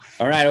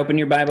All right, open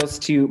your Bibles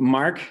to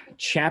Mark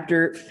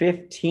chapter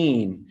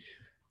 15.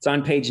 It's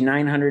on page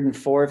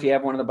 904 if you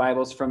have one of the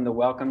Bibles from the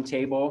welcome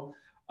table.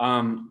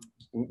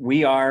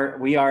 We are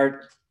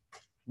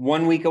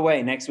 1 week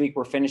away. Next week,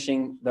 we're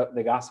finishing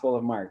the Gospel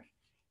of Mark.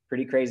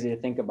 Pretty crazy to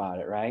think about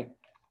it, right?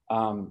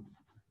 I'm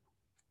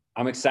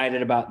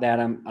excited about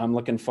that. I'm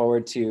looking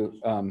forward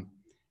to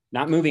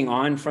not moving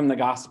on from the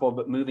Gospel,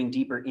 but moving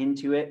deeper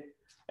into it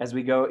as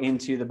we go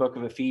into the book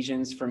of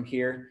Ephesians from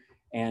here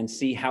and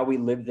see how we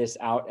live this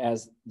out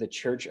as the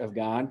church of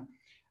God.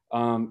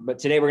 But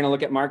today we're going to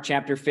look at Mark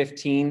chapter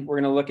 15. We're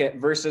going to look at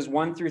verses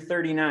 1 through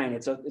 39.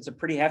 It's a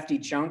pretty hefty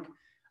chunk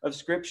of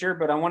scripture,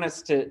 but I want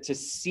us to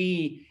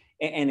see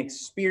and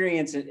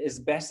experience it as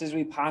best as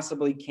we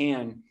possibly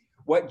can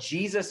what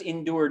Jesus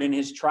endured in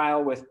his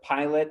trial with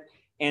Pilate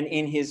and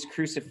in his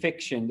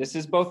crucifixion. This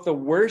is both the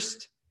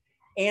worst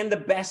and the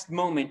best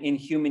moment in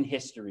human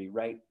history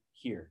right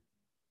here.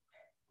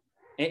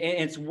 And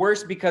it's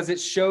worse because it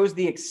shows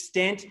the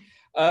extent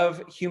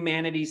of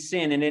humanity's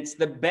sin. And it's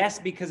the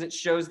best because it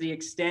shows the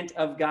extent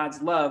of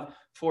God's love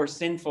for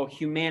sinful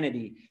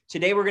humanity.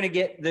 Today, we're going to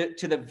get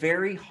to the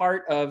very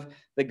heart of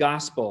the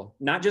gospel,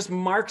 not just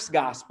Mark's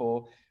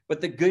gospel, but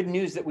the good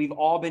news that we've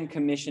all been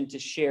commissioned to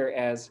share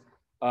as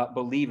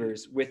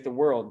believers with the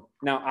world.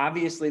 Now,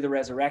 obviously, the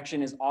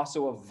resurrection is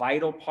also a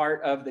vital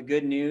part of the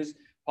good news.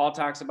 Paul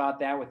talks about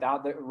that.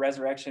 Without the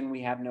resurrection,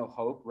 we have no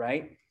hope,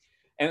 right?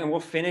 And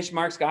we'll finish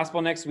Mark's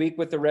gospel next week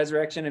with the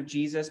resurrection of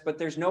Jesus, but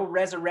there's no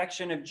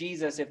resurrection of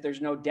Jesus if there's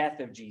no death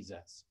of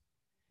Jesus.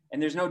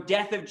 And there's no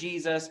death of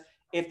Jesus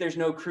if there's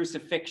no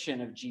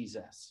crucifixion of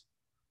Jesus.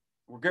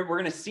 We're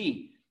going to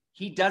see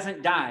he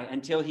doesn't die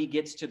until he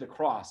gets to the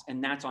cross,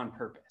 and that's on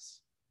purpose.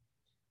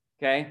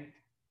 Okay?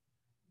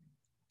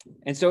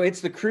 And so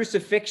it's the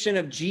crucifixion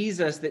of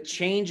Jesus that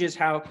changes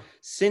how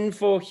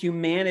sinful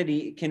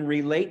humanity can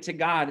relate to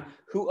God,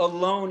 who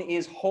alone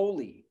is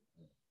holy.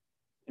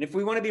 And if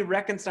we want to be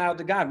reconciled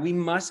to God, we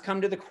must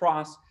come to the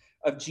cross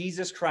of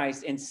Jesus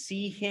Christ and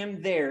see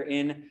him there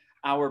in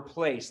our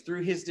place.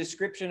 Through his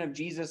description of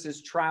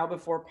Jesus's trial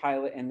before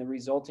Pilate and the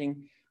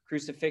resulting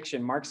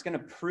crucifixion, Mark's going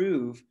to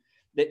prove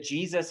that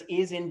Jesus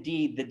is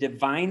indeed the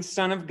divine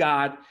Son of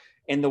God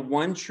and the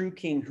one true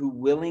King who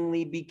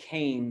willingly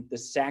became the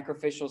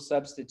sacrificial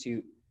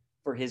substitute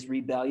for his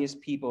rebellious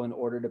people in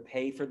order to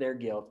pay for their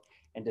guilt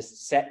and to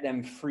set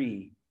them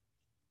free,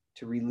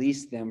 to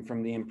release them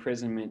from the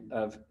imprisonment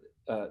of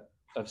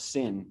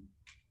sin.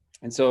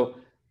 And so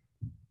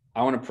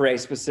I want to pray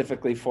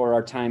specifically for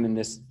our time in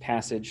this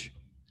passage,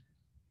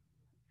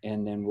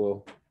 and then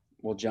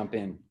we'll jump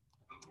in.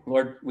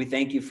 Lord, we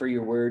thank you for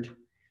your word.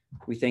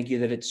 We thank you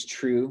that it's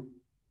true,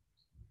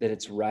 that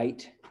it's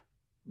right,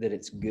 that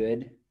it's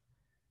good.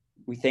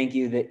 We thank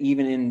you that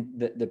even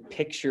in the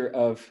picture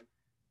of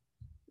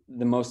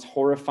the most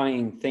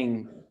horrifying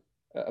thing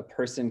a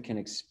person can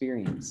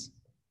experience,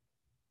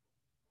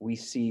 we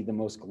see the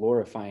most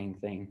glorifying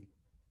thing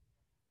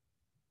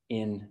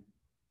in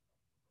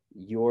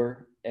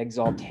your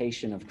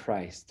exaltation of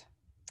Christ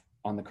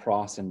on the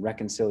cross and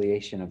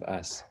reconciliation of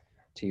us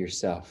to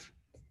yourself.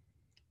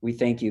 We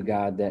thank you,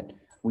 God, that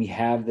we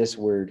have this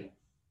word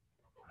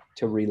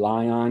to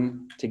rely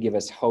on, to give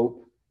us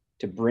hope,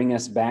 to bring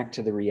us back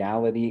to the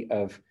reality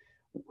of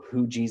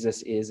who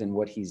Jesus is and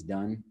what he's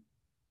done,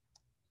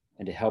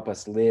 and to help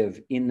us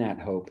live in that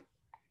hope,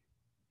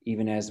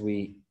 even as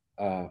we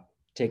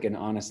take an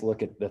honest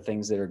look at the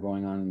things that are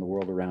going on in the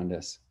world around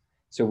us.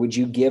 So would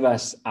you give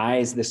us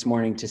eyes this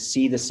morning to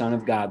see the Son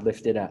of God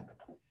lifted up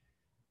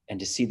and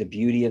to see the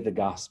beauty of the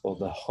gospel,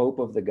 the hope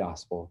of the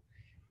gospel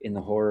in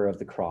the horror of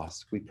the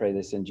cross. We pray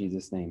this in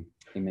Jesus' name.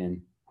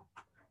 Amen.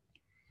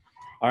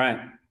 All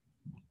right.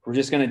 We're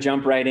just going to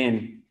jump right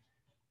in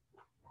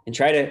and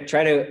try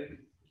to,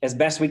 as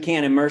best we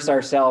can, immerse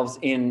ourselves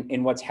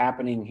in what's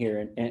happening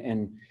here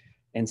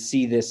and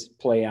see this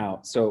play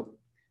out. So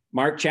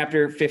Mark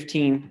chapter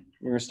 15,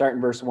 we're going to start in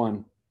verse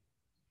 1.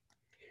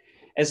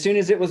 As soon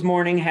as it was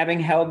morning, having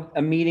held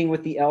a meeting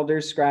with the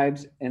elders,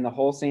 scribes, and the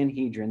whole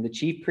Sanhedrin, the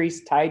chief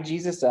priests tied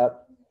Jesus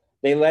up.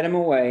 They led him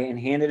away and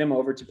handed him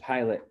over to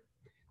Pilate.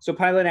 So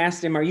Pilate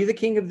asked him, "Are you the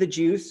king of the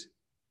Jews?"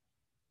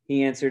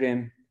 He answered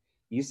him,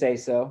 "You say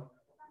so."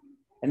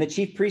 And the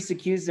chief priests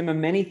accused him of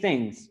many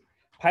things.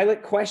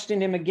 Pilate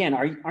questioned him again,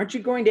 "Aren't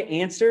you going to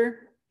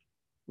answer?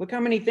 Look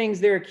how many things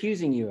they're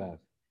accusing you of."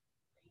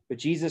 But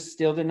Jesus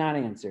still did not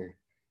answer.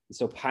 And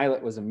so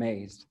Pilate was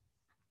amazed.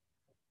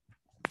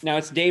 Now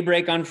it's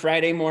daybreak on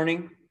Friday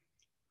morning.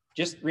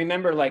 Just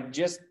remember,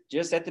 just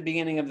at the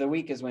beginning of the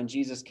week is when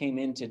Jesus came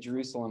into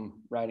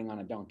Jerusalem riding on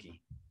a donkey,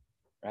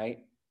 right?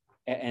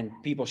 And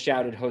people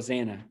shouted,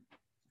 "Hosanna."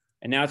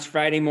 And now it's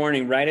Friday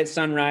morning, right at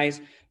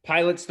sunrise.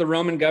 Pilate's the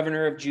Roman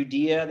governor of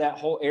Judea, that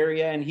whole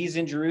area, and he's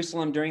in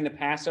Jerusalem during the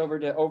Passover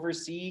to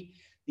oversee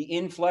the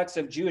influx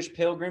of Jewish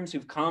pilgrims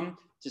who've come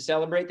to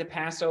celebrate the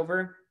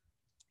Passover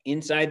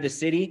inside the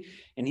city.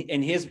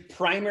 And his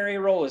primary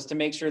role is to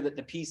make sure that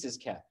the peace is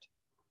kept.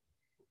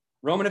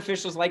 Roman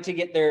officials like to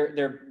get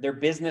their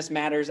business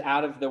matters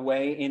out of the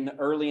way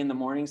early in the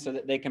morning so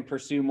that they can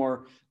pursue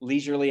more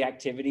leisurely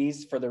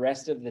activities for the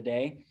rest of the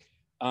day.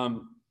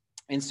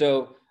 And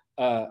so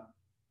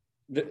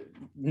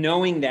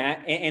knowing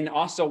that and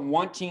also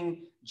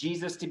wanting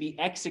Jesus to be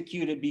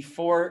executed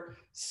before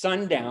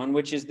sundown,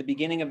 which is the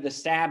beginning of the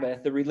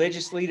Sabbath, the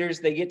religious leaders,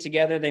 they get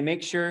together, they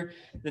make sure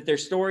that their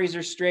stories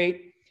are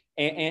straight,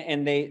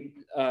 and they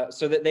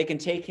so that they can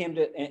take him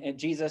to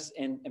Jesus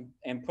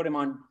and put him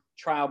on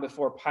trial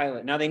before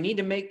Pilate. Now they need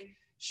to make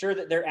sure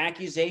that their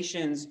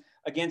accusations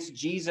against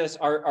Jesus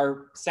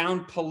are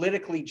sound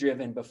politically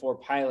driven before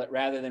Pilate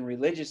rather than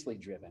religiously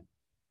driven.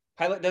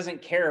 Pilate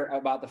doesn't care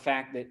about the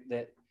fact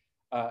that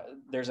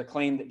there's a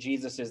claim that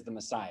Jesus is the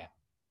Messiah.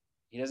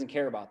 He doesn't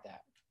care about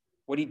that.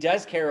 What he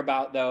does care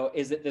about, though,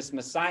 is that this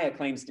Messiah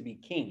claims to be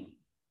king.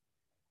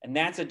 And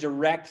that's a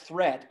direct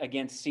threat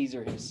against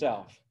Caesar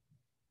himself.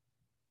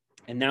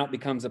 And now it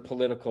becomes a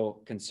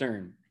political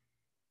concern.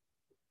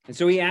 And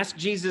so he asked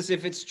Jesus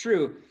if it's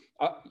true.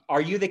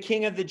 Are you the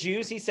king of the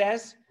Jews, he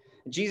says?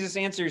 And Jesus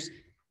answers,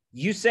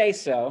 you say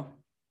so.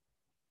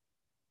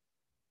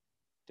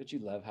 Don't you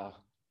love how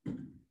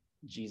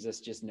Jesus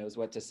just knows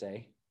what to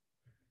say?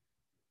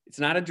 It's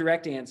not a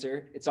direct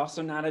answer. It's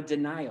also not a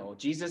denial.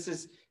 Jesus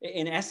is,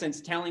 in essence,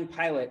 telling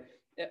Pilate,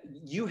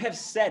 you have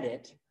said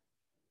it,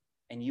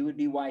 and you would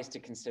be wise to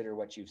consider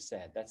what you've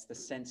said. That's the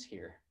sense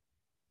here.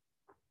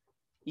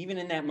 Even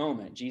in that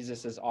moment,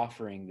 Jesus is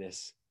offering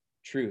this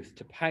truth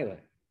to Pilate.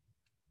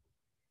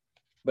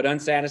 But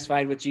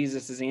unsatisfied with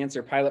Jesus'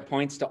 answer, Pilate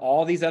points to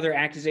all these other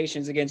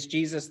accusations against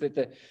Jesus that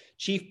the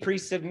chief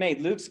priests have made.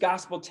 Luke's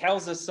gospel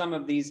tells us some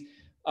of these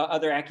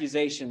other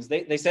accusations.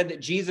 They said that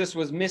Jesus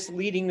was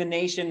misleading the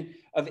nation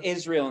of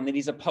Israel and that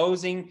he's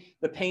opposing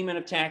the payment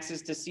of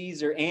taxes to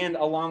Caesar, and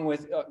along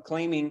with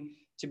claiming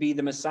to be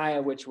the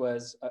Messiah, which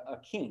was a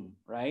king,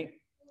 right?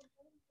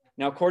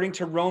 Now, according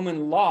to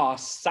Roman law,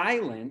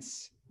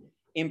 silence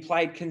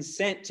implied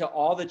consent to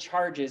all the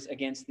charges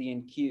against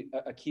the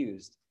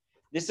accused.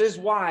 This is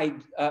why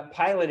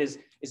Pilate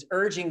is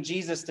urging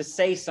Jesus to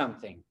say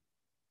something.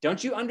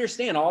 Don't you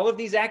understand all of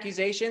these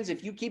accusations?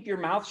 If you keep your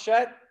mouth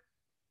shut,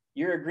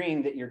 you're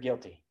agreeing that you're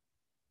guilty.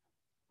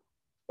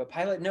 But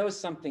Pilate knows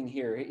something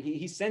here.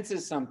 He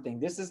senses something.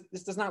 This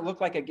does not look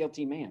like a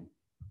guilty man.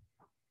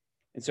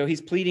 And so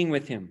he's pleading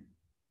with him.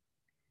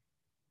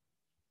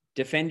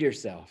 Defend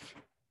yourself.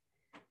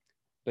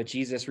 But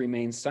Jesus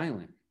remains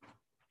silent.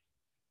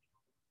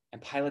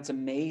 And Pilate's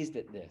amazed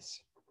at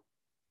this.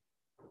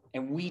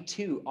 And we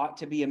too ought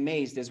to be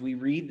amazed as we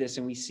read this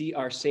and we see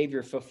our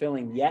Savior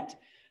fulfilling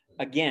yet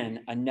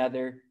again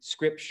another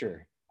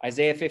scripture.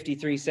 Isaiah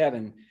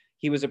 53:7.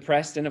 He was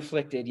oppressed and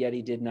afflicted, yet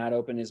he did not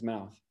open his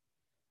mouth.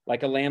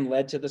 Like a lamb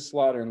led to the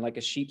slaughter, and like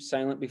a sheep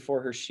silent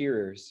before her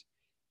shearers,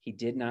 he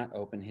did not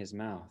open his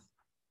mouth.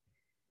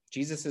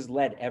 Jesus is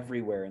led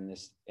everywhere in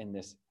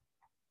this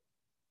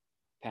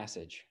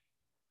passage.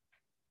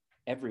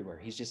 Everywhere.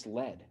 He's just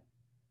led.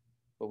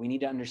 But we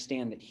need to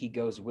understand that he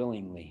goes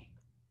willingly.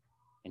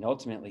 And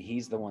ultimately,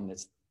 he's the one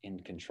that's in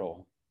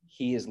control.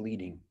 He is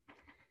leading.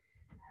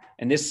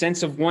 And this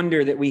sense of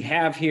wonder that we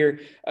have here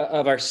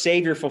of our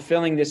Savior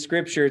fulfilling this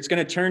scripture, it's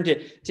going to turn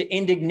to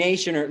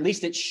indignation, or at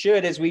least it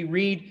should, as we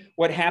read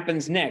what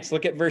happens next.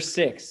 Look at verse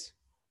 6.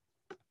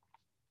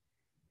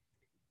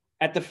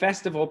 At the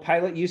festival,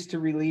 Pilate used to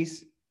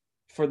release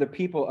for the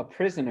people a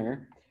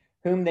prisoner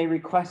whom they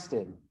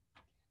requested.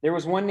 There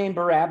was one named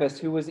Barabbas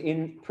who was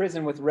in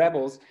prison with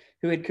rebels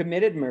who had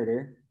committed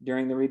murder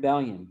during the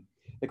rebellion.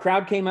 The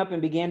crowd came up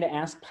and began to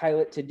ask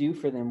Pilate to do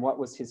for them what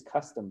was his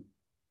custom.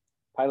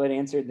 Pilate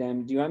answered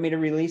them, "Do you want me to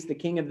release the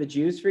king of the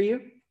Jews for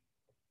you?"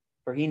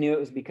 For he knew it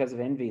was because of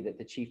envy that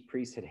the chief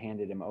priests had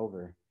handed him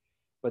over.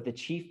 But the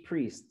chief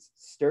priests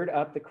stirred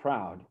up the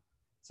crowd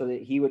so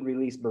that he would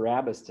release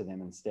Barabbas to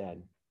them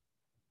instead.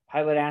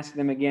 Pilate asked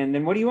them again,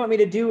 "Then what do you want me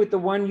to do with the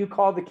one you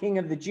call the king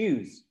of the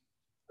Jews?"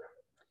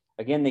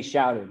 Again they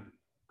shouted,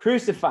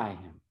 "Crucify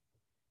him."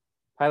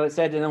 Pilate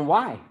said to them,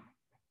 "Why?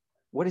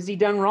 What has he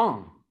done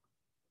wrong?"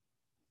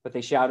 But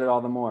they shouted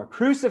all the more,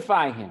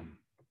 "Crucify him."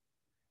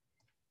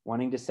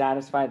 Wanting to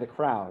satisfy the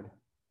crowd,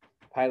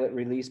 Pilate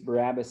released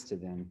Barabbas to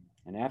them,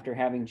 and after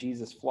having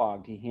Jesus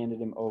flogged, he handed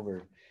him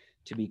over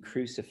to be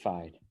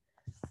crucified.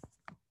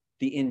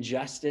 The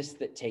injustice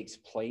that takes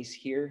place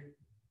here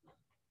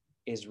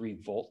is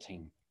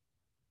revolting.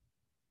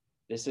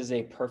 This is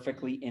a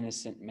perfectly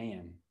innocent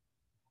man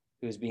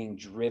who is being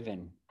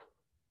driven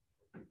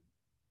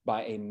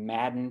by a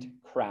maddened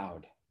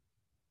crowd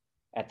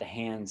at the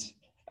hands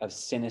of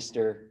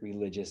sinister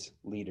religious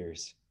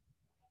leaders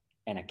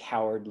and a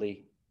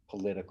cowardly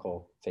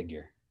political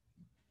figure.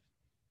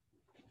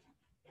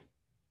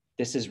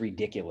 This is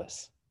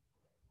ridiculous.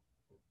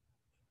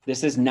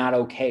 This is not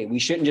okay. We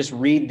shouldn't just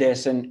read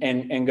this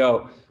and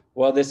go,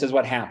 well, this is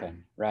what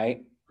happened,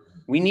 right?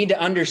 We need to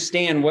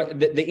understand what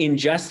the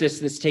injustice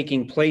that's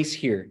taking place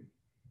here.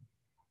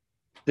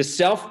 The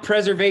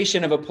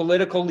self-preservation of a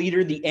political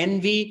leader, the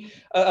envy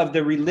of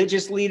the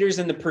religious leaders,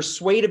 and the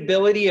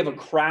persuadability of a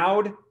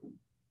crowd.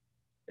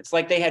 It's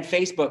like they had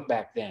Facebook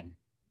back then.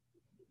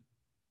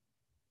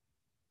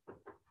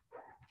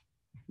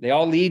 They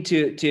all lead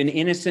to an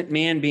innocent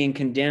man being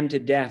condemned to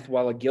death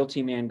while a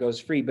guilty man goes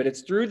free. But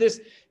it's through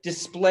this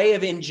display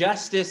of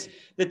injustice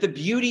that the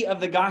beauty of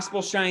the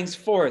gospel shines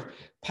forth.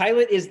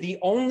 Pilate is the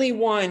only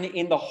one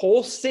in the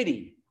whole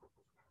city,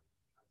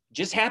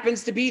 just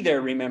happens to be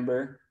there,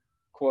 remember,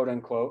 quote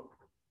unquote.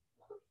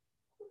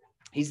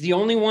 He's the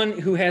only one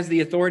who has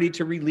the authority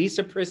to release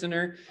a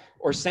prisoner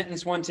or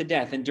sentence one to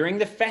death. And during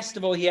the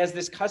festival, he has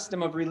this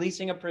custom of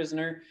releasing a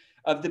prisoner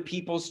of the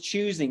people's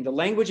choosing. The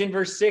language in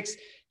verse 6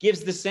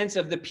 gives the sense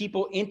of the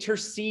people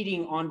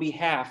interceding on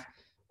behalf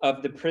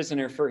of the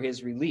prisoner for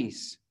his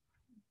release.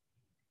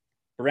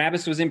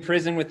 Barabbas was in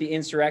prison with the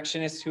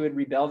insurrectionists who had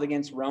rebelled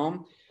against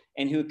Rome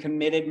and who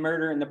committed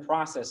murder in the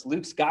process.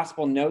 Luke's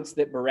gospel notes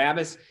that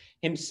Barabbas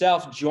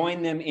himself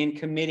joined them in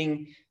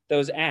committing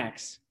those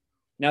acts.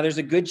 Now, there's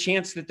a good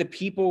chance that the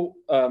people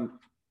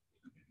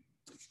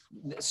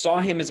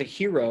saw him as a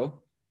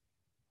hero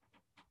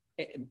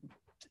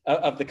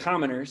of the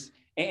commoners,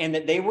 and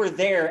that they were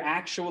there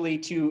actually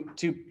to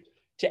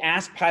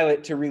ask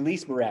Pilate to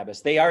release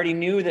Barabbas. They already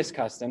knew this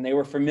custom. They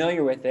were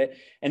familiar with it,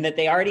 and that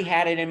they already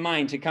had it in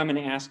mind to come and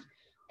ask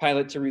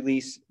Pilate to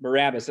release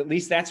Barabbas. At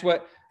least that's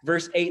what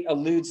verse 8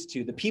 alludes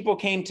to. The people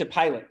came to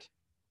Pilate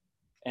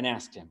and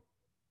asked him.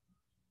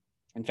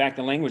 In fact,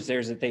 the language there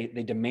is that they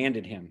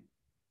demanded him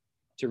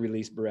to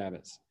release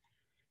Barabbas.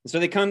 And so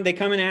they come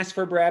and ask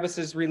for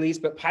Barabbas's release,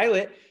 but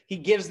Pilate, he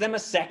gives them a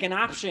second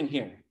option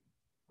here.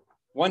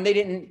 One they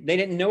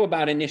didn't know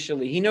about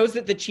initially. He knows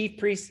that the chief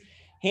priests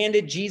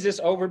handed Jesus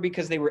over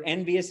because they were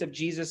envious of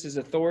Jesus's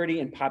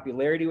authority and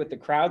popularity with the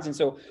crowds. And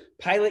so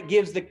Pilate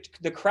gives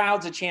the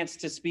crowds a chance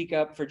to speak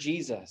up for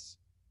Jesus.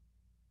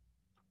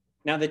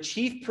 Now, the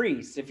chief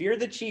priests, if you're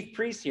the chief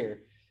priest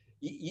here,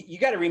 you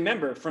got to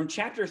remember from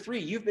chapter 3,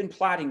 you've been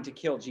plotting to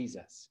kill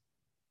Jesus.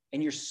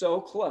 And you're so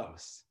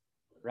close,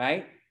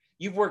 right?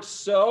 You've worked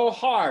so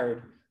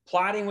hard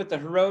plotting with the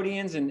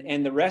Herodians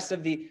and the rest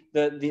of the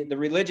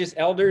religious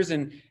elders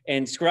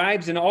and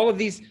scribes and all of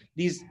these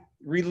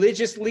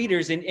religious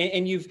leaders,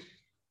 and you've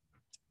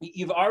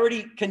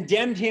already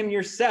condemned him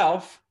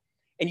yourself,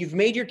 and you've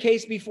made your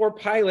case before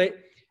Pilate,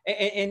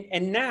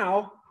 and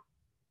now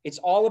it's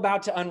all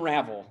about to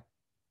unravel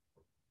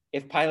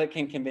if Pilate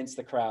can convince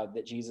the crowd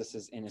that Jesus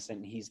is innocent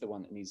and he's the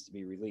one that needs to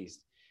be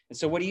released. And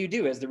so what do you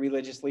do as the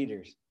religious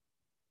leaders?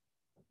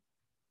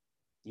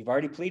 You've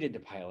already pleaded to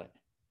Pilate.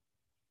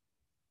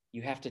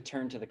 You have to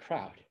turn to the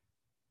crowd,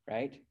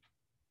 right?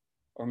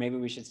 Or maybe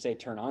we should say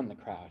turn on the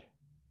crowd.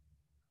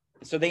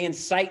 So they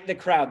incite the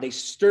crowd. They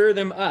stir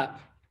them up.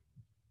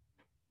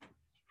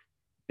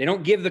 They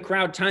don't give the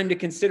crowd time to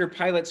consider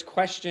Pilate's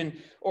question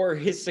or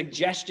his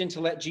suggestion to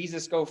let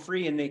Jesus go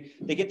free. And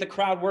they get the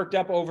crowd worked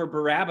up over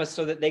Barabbas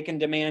so that they can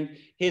demand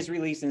his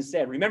release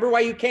instead. Remember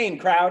why you came,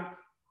 crowd.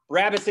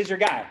 Barabbas is your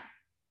guy.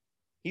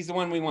 He's the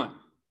one we want.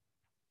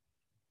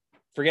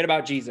 Forget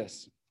about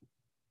Jesus.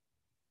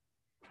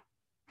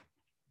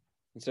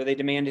 And so they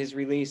demand his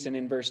release. And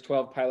in verse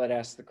 12, Pilate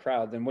asks the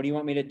crowd, then what do you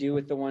want me to do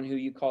with the one who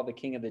you call the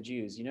King of the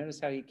Jews? You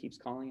notice how he keeps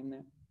calling him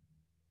that?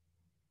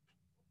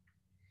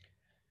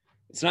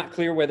 It's not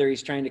clear whether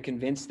he's trying to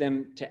convince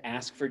them to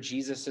ask for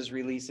Jesus's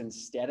release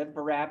instead of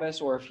Barabbas,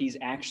 or if he's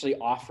actually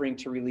offering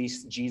to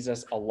release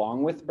Jesus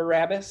along with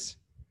Barabbas.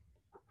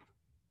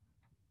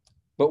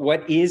 But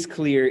what is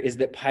clear is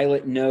that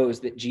Pilate knows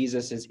that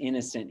Jesus is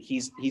innocent.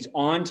 He's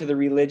on to the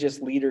religious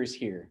leaders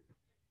here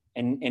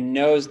and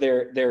knows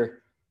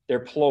their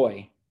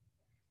ploy.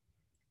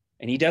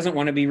 And he doesn't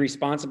want to be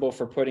responsible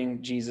for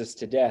putting Jesus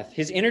to death.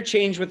 His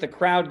interchange with the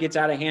crowd gets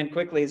out of hand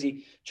quickly as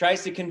he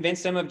tries to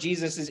convince them of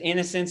Jesus'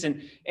 innocence,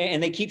 and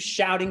they keep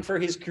shouting for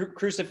his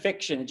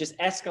crucifixion. It just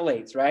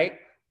escalates, right?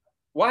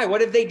 Why?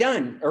 What have they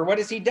done? Or what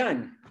has he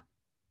done?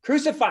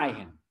 Crucify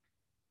him.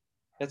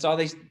 That's all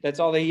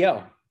they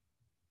yell.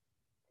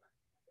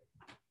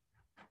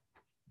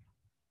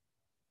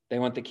 They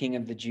want the King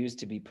of the Jews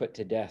to be put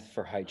to death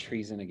for high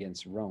treason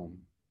against Rome.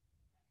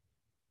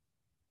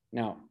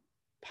 Now,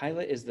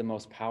 Pilate is the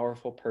most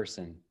powerful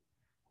person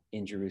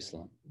in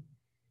Jerusalem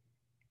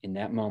in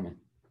that moment.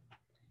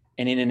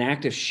 And in an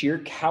act of sheer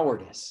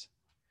cowardice,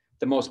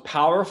 the most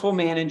powerful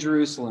man in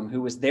Jerusalem,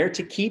 who was there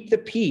to keep the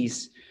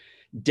peace,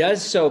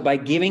 does so by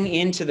giving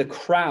in to the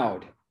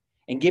crowd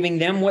and giving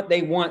them what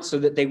they want so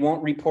that they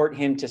won't report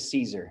him to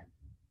Caesar.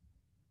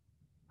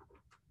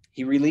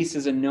 He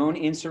releases a known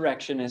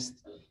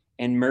insurrectionist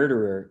and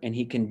murderer, and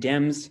he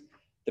condemns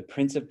the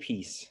Prince of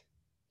Peace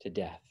to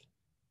death.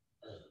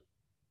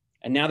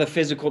 And now the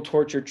physical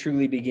torture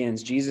truly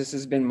begins. Jesus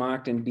has been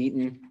mocked and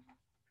beaten,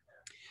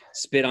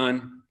 spit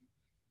on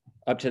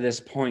up to this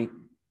point.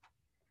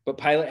 But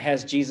Pilate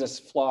has Jesus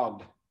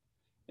flogged.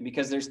 And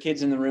because there's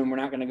kids in the room, we're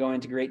not going to go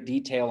into great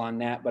detail on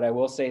that. But I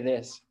will say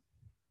this.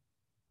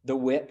 The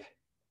whip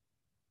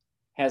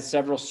has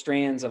several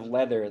strands of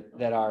leather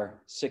that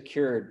are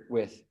secured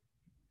with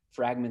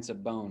fragments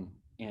of bone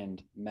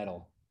and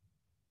metal.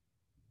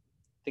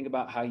 Think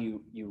about how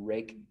you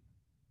rake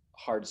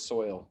hard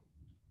soil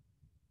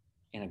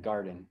in a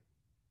garden.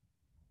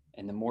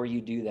 And the more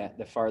you do that,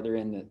 the farther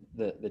in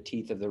the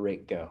teeth of the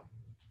rake go.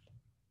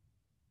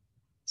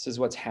 This is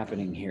what's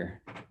happening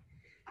here.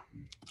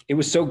 It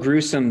was so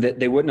gruesome that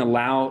they wouldn't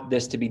allow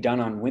this to be done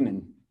on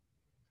women.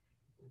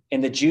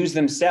 And the Jews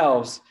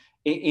themselves,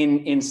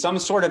 in some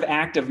sort of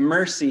act of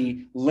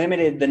mercy,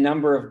 limited the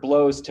number of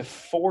blows to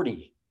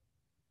 40.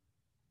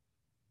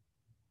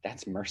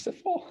 That's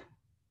merciful?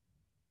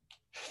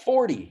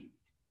 40.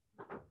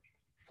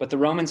 But the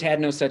Romans had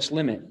no such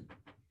limit.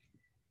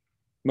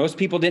 Most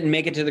people didn't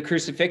make it to the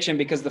crucifixion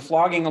because the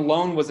flogging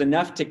alone was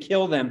enough to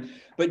kill them.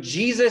 But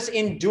Jesus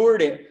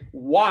endured it.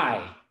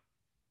 Why?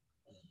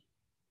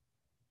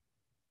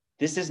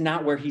 This is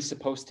not where he's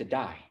supposed to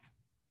die.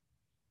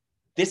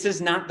 This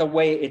is not the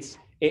way it's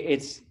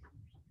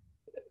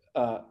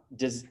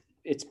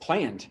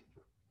planned.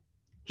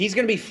 He's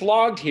going to be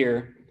flogged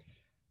here,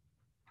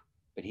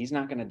 but he's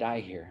not going to die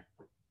here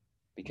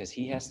because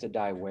he has to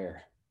die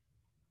where?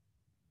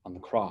 On the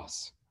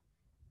cross.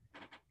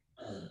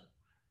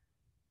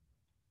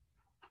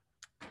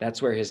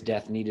 That's where his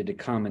death needed to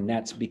come, and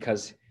that's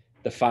because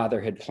the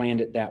Father had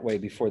planned it that way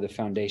before the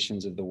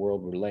foundations of the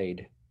world were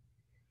laid.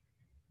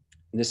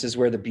 And this is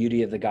where the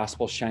beauty of the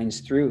gospel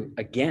shines through.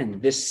 Again,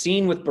 this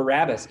scene with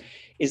Barabbas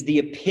is the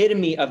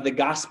epitome of the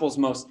gospel's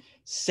most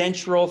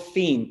central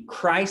theme,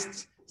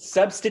 Christ's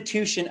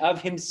substitution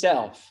of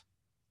himself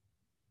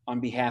on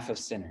behalf of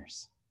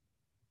sinners.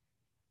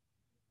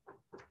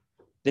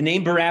 The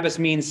name Barabbas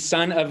means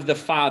son of the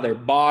Father.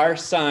 Bar,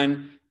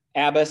 son,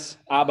 Abbas,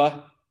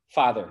 Abba,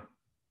 Father.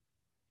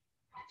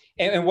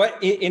 And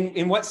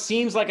in what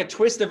seems like a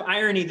twist of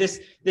irony,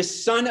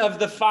 this son of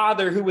the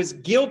Father who was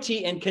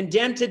guilty and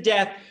condemned to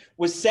death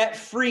was set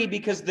free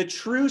because the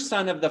true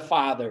son of the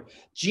Father,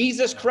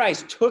 Jesus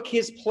Christ, took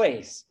his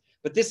place.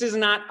 But this is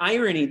not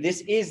irony.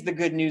 This is the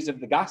good news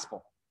of the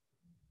gospel.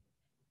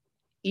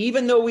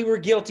 Even though we were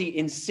guilty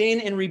in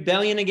sin and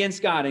rebellion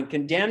against God and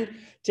condemned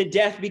to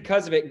death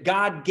because of it,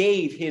 God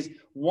gave his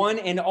one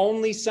and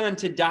only son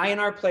to die in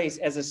our place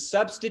as a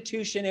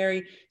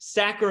substitutionary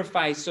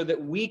sacrifice so that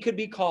we could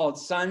be called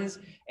sons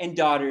and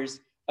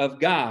daughters of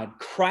God.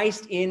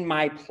 Christ in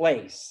my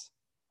place.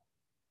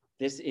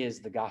 This is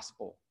the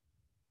gospel.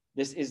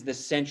 This is the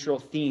central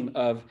theme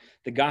of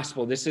the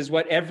gospel. This is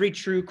what every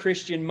true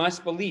Christian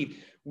must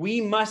believe. We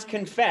must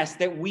confess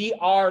that we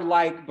are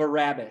like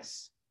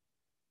Barabbas,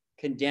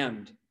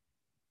 condemned.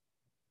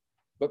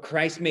 But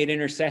Christ made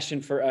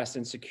intercession for us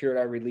and secured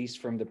our release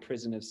from the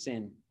prison of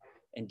sin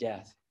and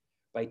death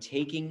by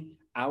taking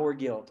our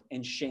guilt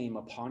and shame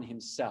upon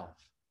himself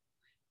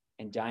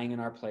and dying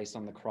in our place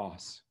on the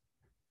cross.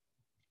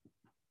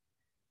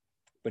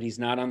 But he's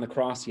not on the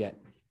cross yet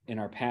in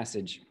our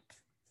passage.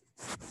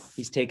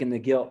 He's taken the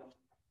guilt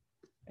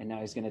and now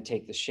he's going to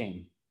take the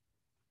shame.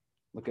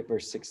 Look at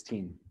verse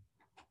 16.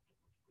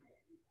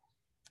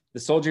 The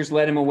soldiers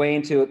led him away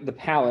into the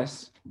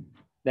palace,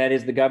 that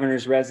is the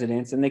governor's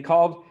residence, and they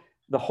called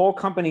the whole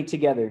company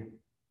together.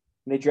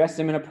 They dressed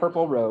him in a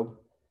purple robe,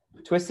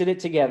 twisted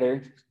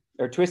together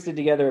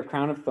a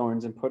crown of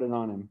thorns and put it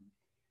on him.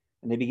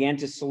 And they began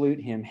to salute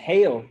him.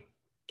 Hail,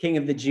 King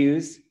of the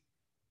Jews.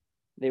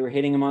 They were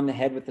hitting him on the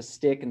head with a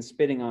stick and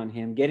spitting on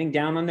him. Getting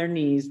down on their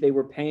knees, they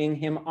were paying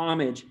him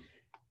homage.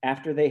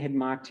 After they had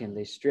mocked him,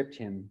 they stripped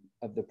him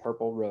of the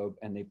purple robe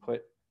and they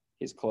put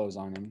his clothes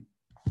on him.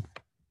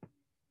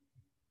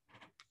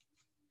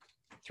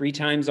 3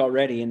 times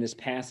already in this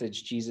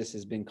passage, Jesus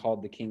has been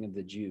called the King of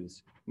the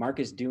Jews. Mark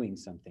is doing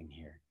something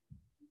here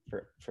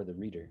for the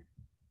reader.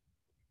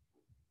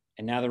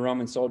 And now the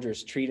Roman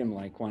soldiers treat him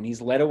like one.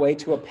 He's led away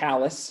to a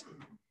palace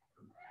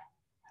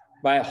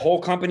by a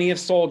whole company of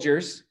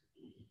soldiers.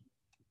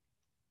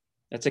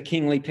 That's a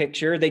kingly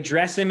picture. They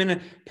dress him in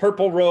a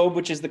purple robe,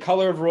 which is the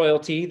color of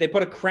royalty. They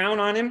put a crown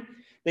on him.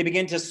 They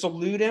begin to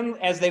salute him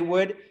as they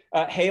would,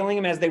 hailing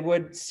him as they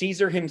would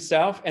Caesar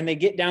himself. And they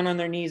get down on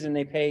their knees and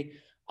they pay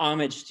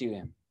homage to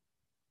him.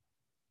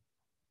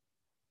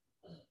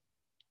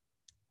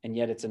 And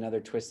yet it's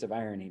another twist of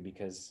irony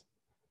because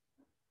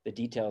the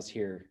details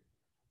here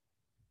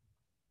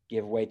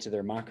give way to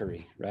their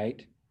mockery,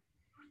 right?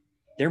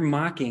 They're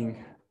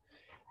mocking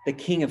the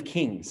King of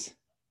Kings,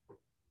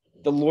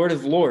 the Lord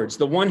of Lords,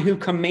 the one who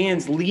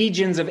commands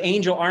legions of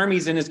angel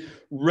armies and is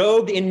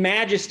robed in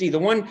majesty, the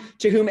one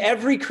to whom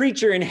every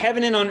creature in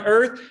heaven and on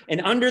earth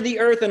and under the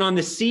earth and on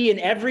the sea and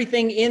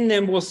everything in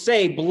them will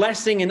say,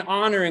 blessing and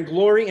honor and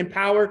glory and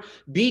power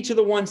be to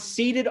the one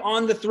seated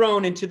on the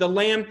throne and to the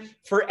Lamb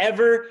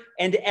forever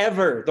and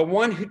ever, the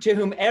one to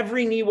whom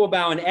every knee will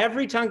bow and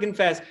every tongue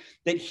confess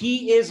that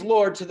he is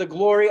Lord to the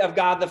glory of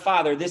God the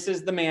Father. This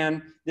is the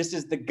man, this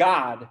is the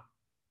God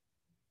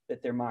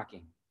that they're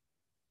mocking.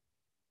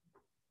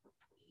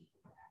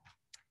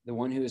 The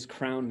one who is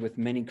crowned with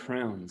many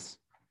crowns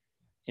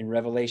in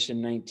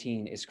Revelation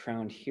 19 is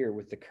crowned here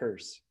with the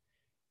curse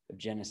of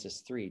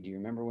Genesis 3. Do you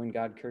remember when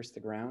God cursed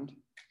the ground?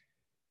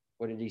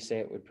 What did he say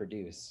it would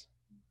produce?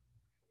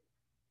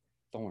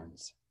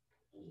 Thorns.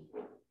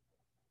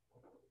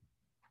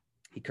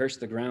 He cursed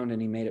the ground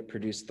and he made it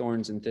produce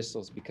thorns and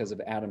thistles because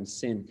of Adam's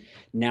sin.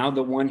 Now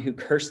the one who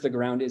cursed the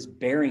ground is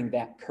bearing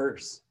that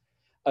curse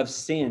of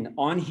sin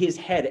on his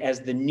head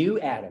as the new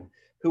Adam,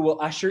 who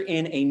will usher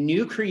in a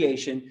new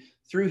creation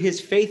through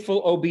his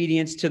faithful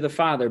obedience to the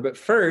Father. But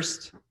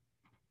first,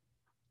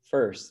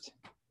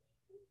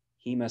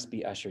 he must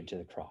be ushered to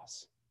the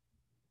cross.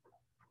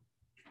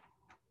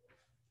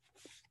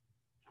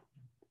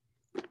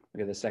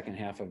 Look at the second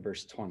half of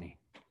verse 20.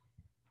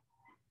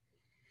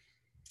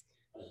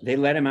 They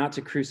led him out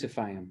to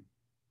crucify him.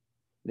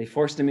 They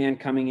forced a man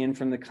coming in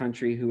from the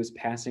country who was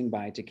passing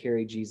by to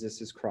carry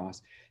Jesus'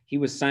 cross. He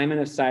was Simon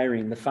of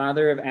Cyrene, the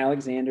father of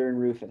Alexander and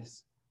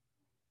Rufus.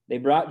 They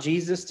brought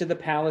Jesus to the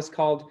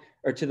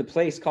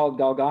place called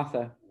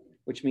Golgotha,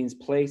 which means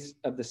place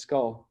of the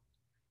skull.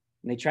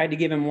 And they tried to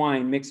give him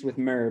wine mixed with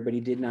myrrh, but he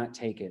did not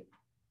take it.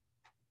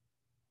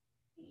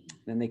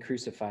 Then they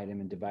crucified him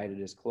and divided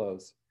his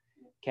clothes,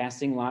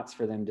 casting lots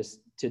for them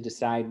to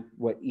decide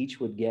what each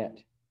would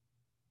get.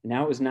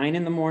 Now it was 9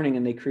 a.m,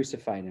 and they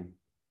crucified him.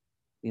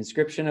 The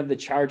inscription of the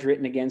charge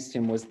written against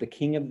him was the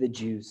King of the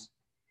Jews.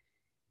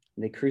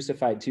 And they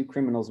crucified 2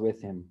 criminals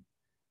with him,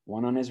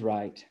 one on his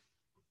right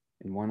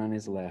and one on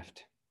his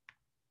left.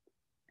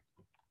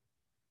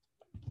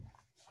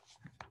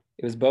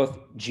 It was both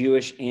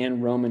Jewish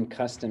and Roman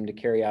custom to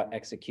carry out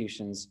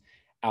executions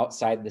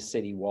outside the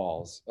city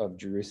walls of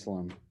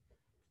Jerusalem.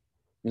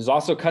 It was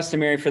also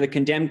customary for the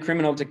condemned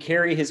criminal to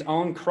carry his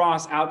own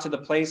cross out to the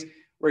place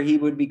where he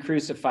would be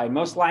crucified.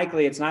 Most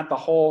likely, it's not the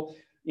whole,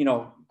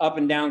 up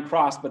and down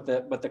cross, but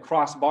the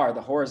crossbar,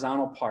 the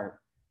horizontal part.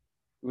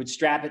 We would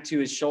strap it to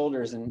his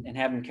shoulders and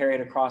have him carry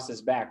it across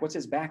his back. What's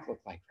his back look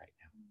like right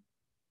now?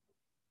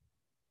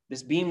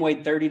 This beam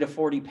weighed 30 to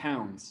 40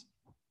 pounds.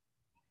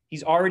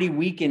 He's already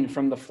weakened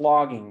from the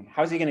flogging.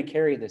 How's he going to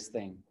carry this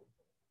thing?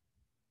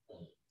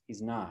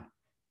 He's not.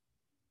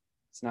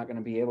 It's not going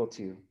to be able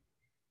to.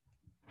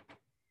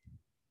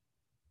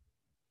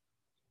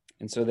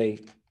 And so they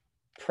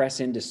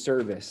press into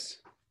service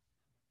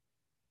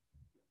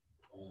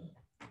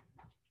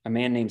a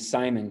man named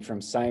Simon from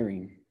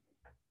Cyrene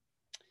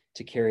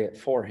to carry it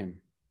for him.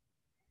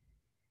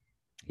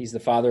 He's the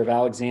father of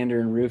Alexander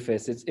and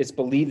Rufus. It's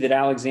believed that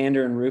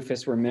Alexander and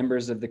Rufus were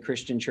members of the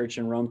Christian church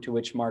in Rome to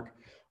which Mark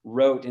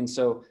wrote. And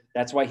so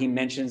that's why he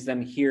mentions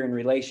them here in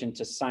relation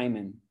to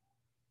Simon.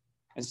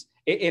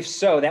 If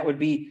so, that would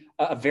be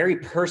a very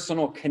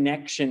personal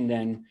connection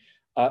then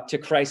to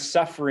Christ's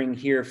suffering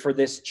here for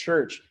this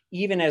church,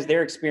 even as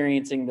they're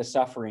experiencing the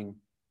suffering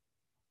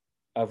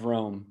of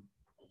Rome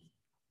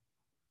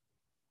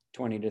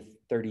 20 to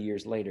 30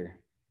 years later,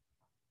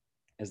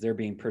 as they're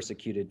being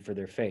persecuted for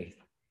their faith.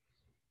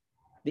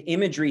 The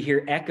imagery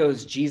here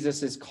echoes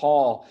Jesus's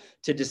call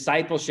to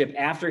discipleship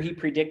after he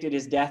predicted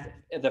his death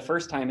the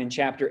first time in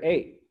chapter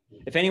 8.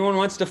 If anyone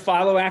wants to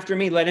follow after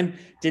me, let him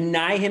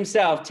deny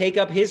himself, take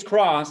up his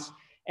cross,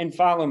 and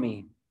follow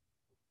me.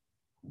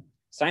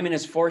 Simon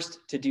is forced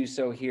to do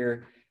so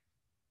here,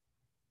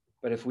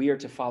 but if we are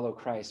to follow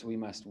Christ, we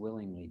must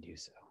willingly do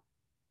so.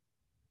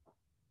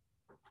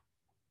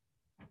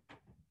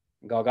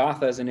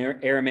 Golgotha is an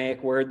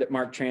Aramaic word that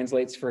Mark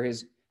translates for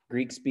his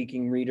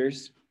Greek-speaking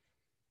readers.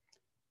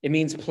 It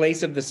means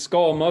place of the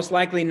skull, most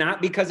likely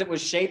not because it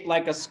was shaped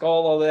like a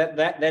skull, although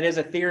that is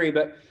a theory,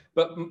 but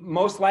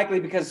most likely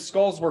because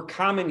skulls were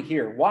common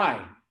here.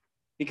 Why?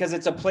 Because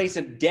it's a place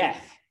of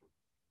death.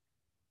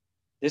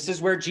 This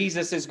is where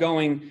Jesus is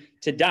going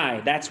to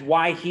die. That's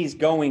why he's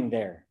going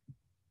there.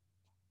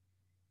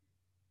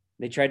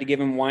 They tried to give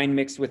him wine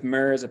mixed with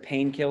myrrh as a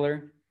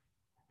painkiller,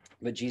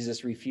 but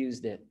Jesus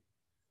refused it.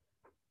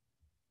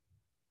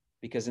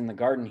 Because in the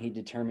garden, he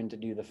determined to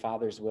do the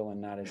Father's will and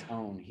not his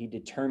own. He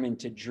determined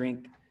to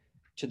drink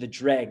to the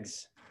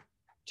dregs,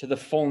 to the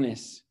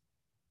fullness,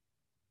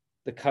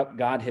 the cup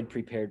God had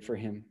prepared for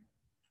him,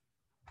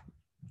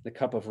 the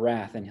cup of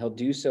wrath, and he'll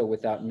do so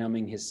without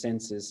numbing his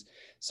senses.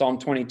 Psalm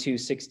 22,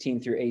 16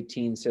 through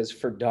 18 says,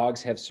 "For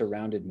dogs have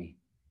surrounded me.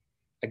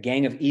 A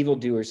gang of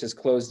evildoers has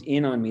closed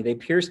in on me. They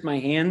pierced my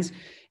hands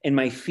and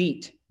my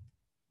feet.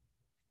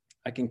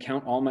 I can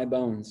count all my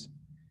bones.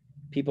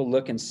 People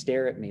look and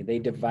stare at me. They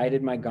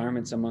divided my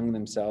garments among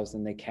themselves,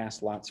 and they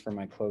cast lots for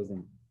my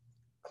clothing.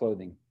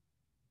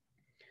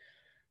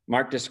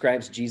 Mark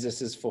describes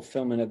Jesus'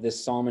 fulfillment of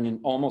this psalm in an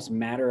almost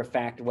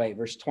matter-of-fact way.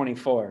 Verse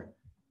 24,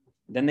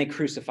 then they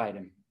crucified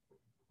him,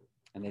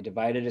 and they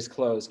divided his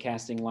clothes,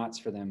 casting lots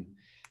for them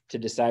to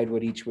decide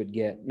what each would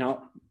get.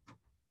 Now,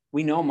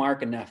 we know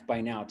Mark enough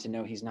by now to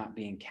know he's not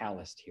being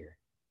calloused here,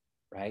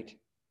 right?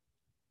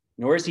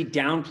 Nor is he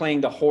downplaying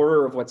the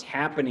horror of what's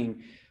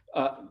happening.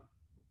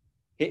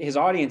 His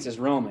audience is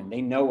Roman.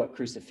 They know what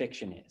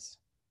crucifixion is.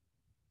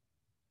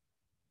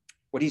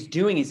 What he's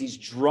doing is he's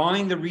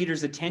drawing the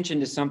reader's attention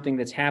to something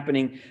that's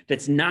happening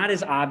that's not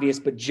as obvious,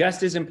 but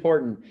just as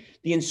important.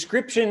 The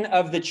inscription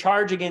of the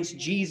charge against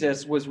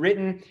Jesus was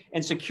written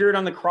and secured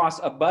on the cross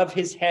above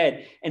his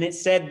head, and it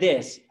said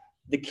this,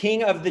 the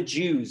King of the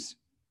Jews.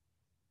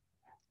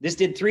 This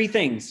did 3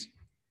 things.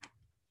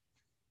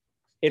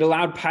 It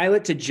allowed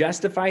Pilate to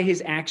justify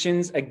his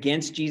actions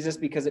against Jesus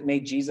because it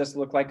made Jesus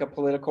look like a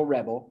political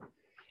rebel.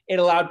 It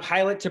allowed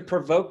Pilate to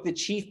provoke the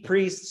chief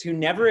priests who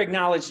never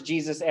acknowledged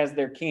Jesus as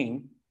their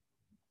king.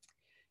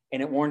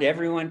 And it warned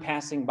everyone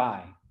passing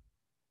by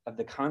of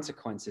the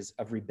consequences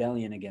of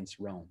rebellion against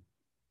Rome.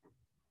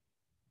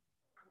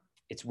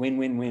 It's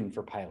win-win-win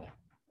for Pilate.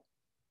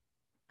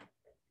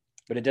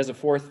 But it does a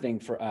fourth thing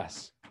for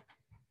us.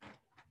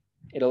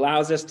 It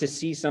allows us to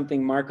see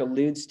something Mark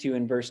alludes to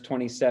in verse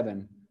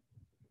 27.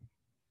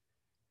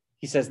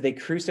 He says, they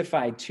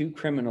crucified two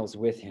criminals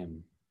with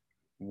him,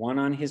 one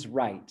on his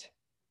right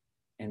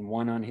and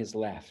one on his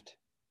left.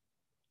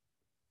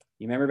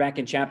 You remember back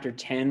in chapter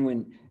 10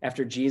 when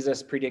after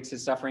Jesus predicts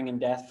his suffering and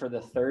death for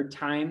the third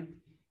time,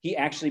 he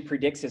actually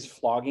predicts his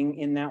flogging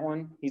in that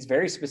one. He's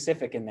very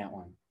specific in that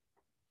one.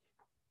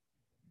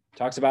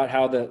 Talks about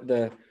how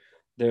the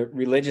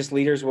religious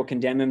leaders will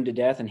condemn him to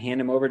death and hand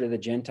him over to the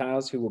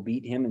Gentiles who will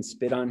beat him and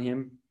spit on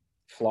him,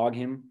 flog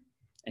him,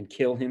 and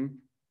kill him.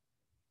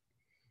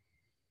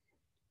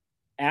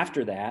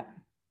 After that,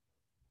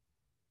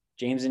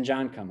 James and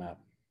John come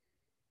up.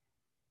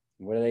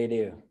 What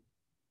do?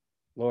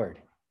 Lord,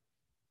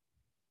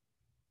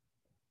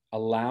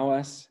 allow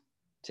us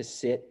to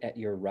sit at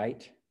your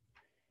right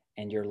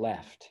and your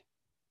left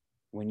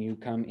when you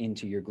come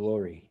into your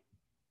glory.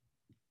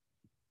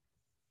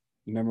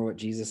 You remember what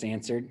Jesus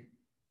answered?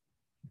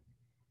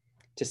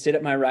 To sit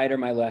at my right or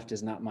my left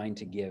is not mine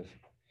to give.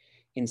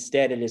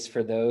 Instead, it is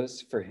for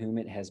those for whom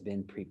it has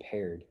been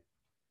prepared.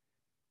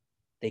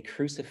 They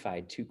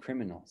crucified two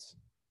criminals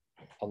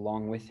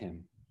along with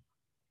him,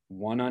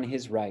 one on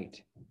his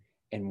right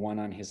and one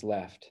on his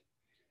left.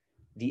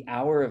 The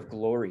hour of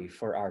glory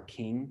for our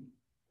King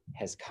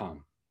has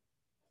come.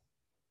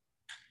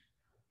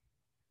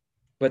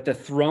 But the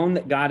throne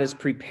that God has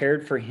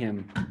prepared for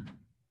him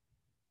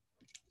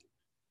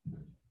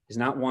is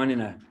not one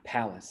in a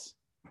palace.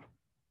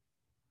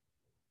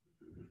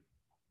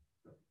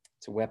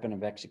 It's a weapon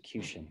of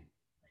execution.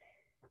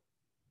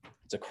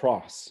 It's a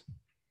cross.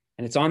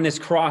 And it's on this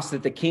cross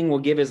that the King will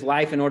give his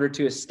life in order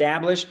to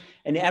establish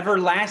an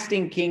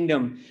everlasting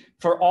kingdom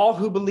for all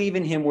who believe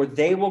in him, where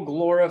they will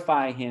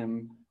glorify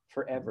him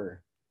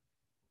forever.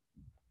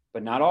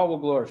 But not all will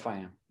glorify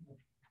him.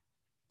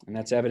 And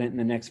that's evident in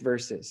the next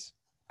verses.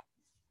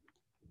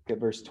 Look at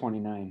verse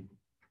 29.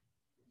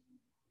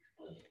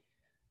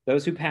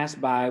 Those who passed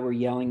by were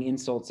yelling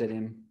insults at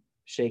him,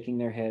 shaking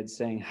their heads,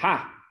 saying,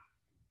 "Ha!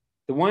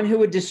 The one who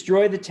would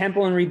destroy the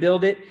temple and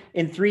rebuild it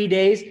in 3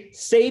 days,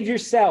 save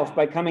yourself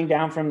by coming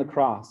down from the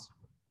cross."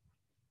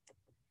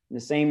 In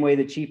the same way,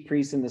 the chief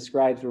priests and the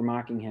scribes were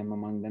mocking him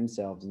among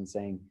themselves and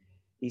saying,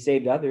 "He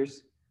saved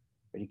others,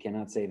 but he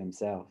cannot save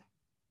himself.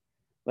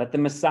 Let the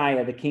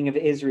Messiah, the King of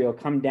Israel,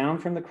 come down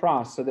from the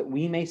cross so that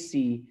we may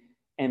see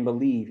and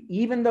believe."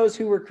 Even those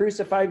who were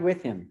crucified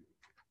with him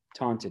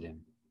taunted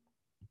him.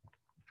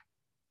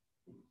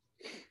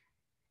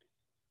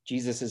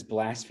 Jesus is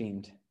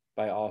blasphemed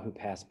by all who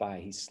pass by.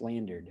 He's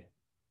slandered.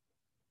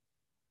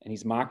 And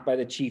he's mocked by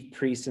the chief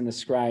priests and the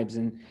scribes,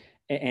 and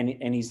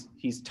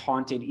he's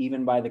taunted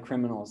even by the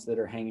criminals that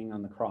are hanging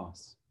on the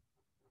cross.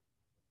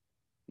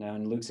 Now,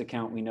 in Luke's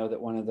account, we know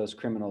that one of those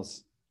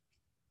criminals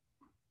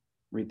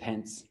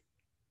repents,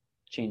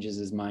 changes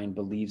his mind,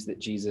 believes that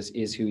Jesus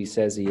is who he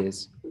says he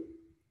is.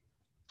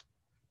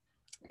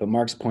 But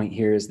Mark's point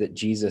here is that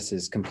Jesus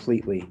is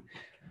completely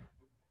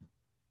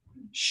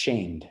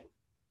shamed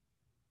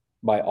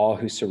by all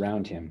who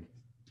surround him.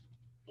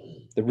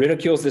 The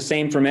ridicule is the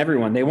same from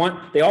everyone. They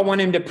all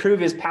want him to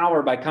prove his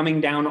power by coming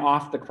down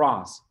off the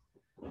cross.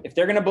 If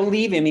they're going to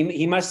believe him,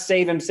 he must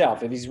save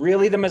himself. If he's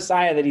really the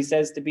Messiah that he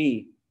says to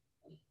be,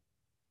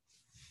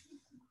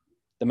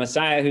 the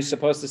Messiah who's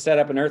supposed to set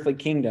up an earthly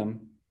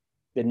kingdom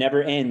that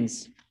never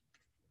ends,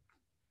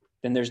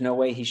 then there's no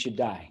way he should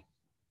die.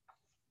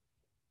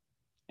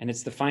 And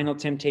it's the final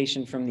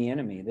temptation from the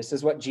enemy. This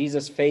is what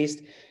Jesus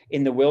faced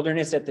in the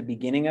wilderness at the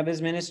beginning of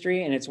his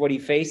ministry, and it's what he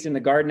faced in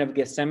the Garden of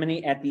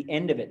Gethsemane at the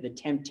end of it, the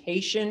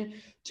temptation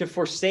to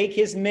forsake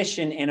his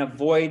mission and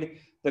avoid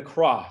the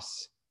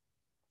cross.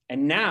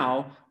 And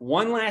now,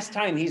 one last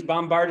time, he's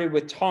bombarded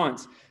with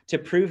taunts to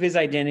prove his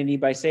identity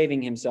by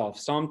saving himself.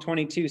 Psalm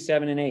 22,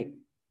 7 and 8.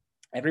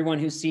 Everyone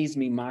who sees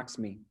me mocks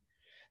me.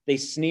 They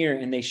sneer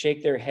and they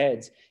shake their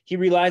heads. He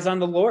relies on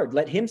the Lord.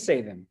 Let him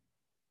save him.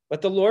 Let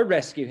the Lord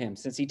rescue him,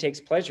 since he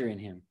takes pleasure in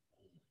him.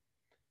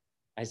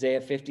 Isaiah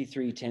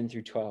 53, 10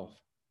 through 12.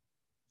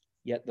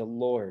 Yet the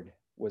Lord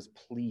was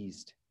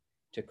pleased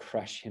to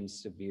crush him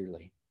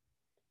severely.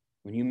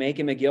 When you make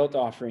him a guilt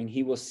offering,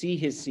 he will see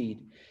his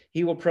seed.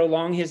 He will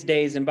prolong his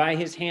days, and by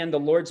his hand the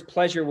Lord's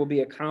pleasure will be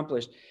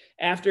accomplished.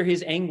 After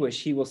his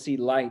anguish, he will see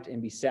light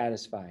and be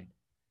satisfied.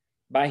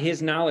 By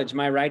his knowledge,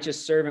 my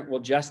righteous servant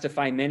will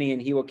justify many,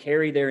 and he will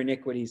carry their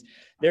iniquities.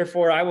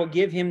 Therefore, I will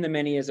give him the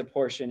many as a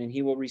portion, and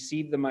he will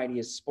receive the mighty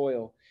as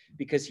spoil,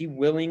 because he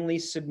willingly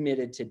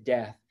submitted to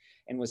death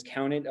and was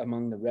counted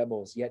among the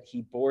rebels. Yet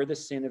he bore the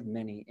sin of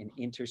many and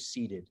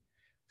interceded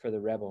for the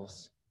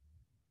rebels.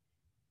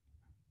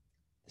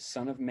 The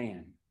Son of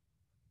Man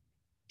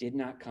did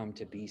not come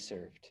to be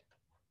served,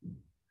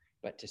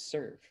 but to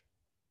serve,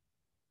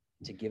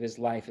 to give his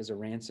life as a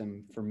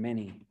ransom for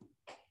many.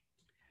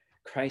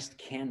 Christ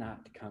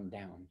cannot come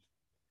down.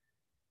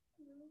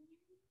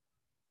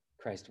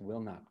 Christ will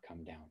not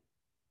come down.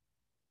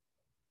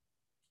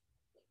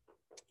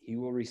 He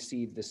will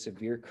receive the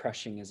severe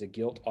crushing as a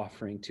guilt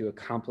offering to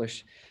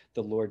accomplish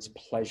the Lord's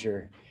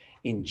pleasure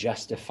in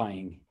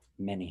justifying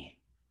many.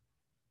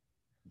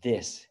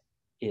 This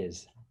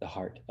is the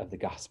heart of the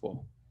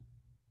gospel.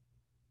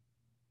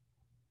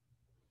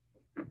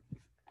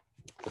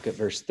 Look at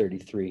verse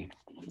 33.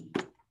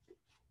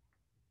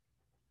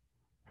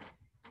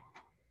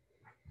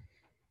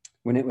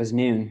 When it was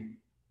noon,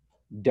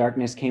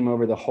 darkness came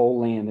over the whole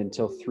land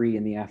until 3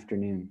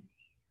 p.m.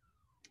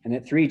 And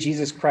at 3,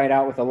 Jesus cried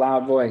out with a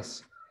loud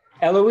voice,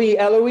 Eloi,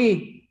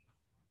 Eloi,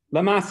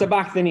 lama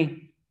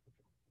sabachthani,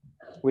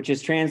 which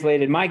is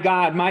translated, my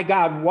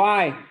God,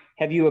 why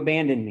have you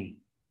abandoned me?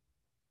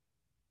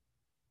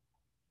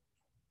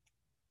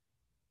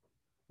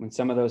 When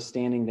some of those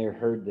standing there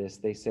heard this,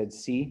 they said,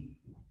 see,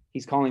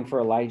 he's calling for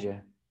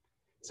Elijah.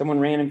 Someone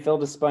ran and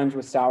filled a sponge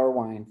with sour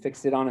wine,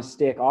 fixed it on a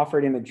stick,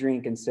 offered him a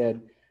drink, and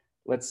said,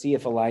 let's see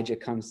if Elijah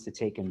comes to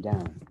take him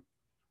down.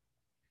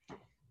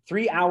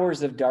 3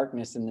 hours of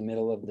darkness in the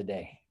middle of the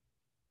day.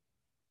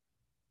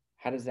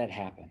 How does that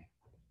happen?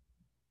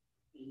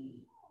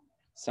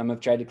 Some have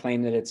tried to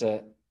claim that it's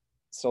a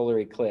solar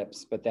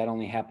eclipse, but that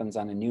only happens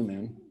on a new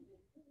moon.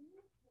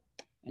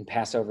 And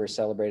Passover is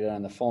celebrated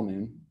on the full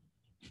moon.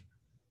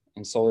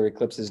 And solar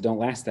eclipses don't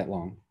last that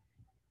long,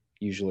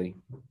 usually.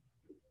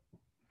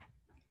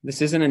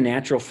 This isn't a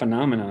natural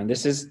phenomenon.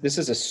 This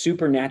is a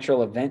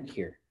supernatural event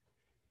here.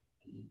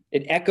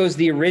 It echoes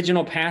the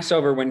original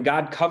Passover when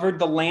God covered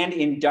the land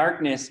in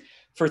darkness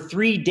for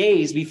 3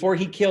 days before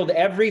he killed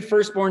every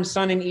firstborn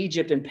son in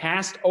Egypt and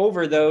passed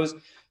over those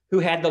who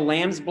had the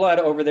lamb's blood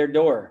over their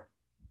door.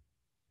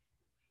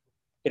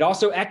 It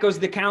also echoes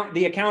the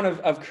account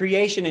of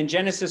creation in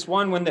Genesis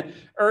 1 when the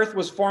earth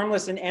was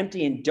formless and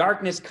empty and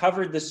darkness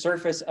covered the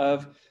surface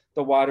of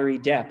the watery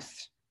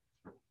depths.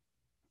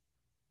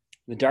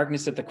 The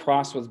darkness at the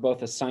cross was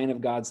both a sign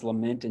of God's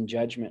lament and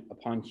judgment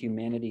upon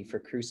humanity for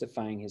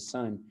crucifying his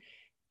son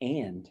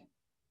and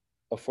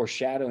a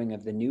foreshadowing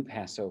of the new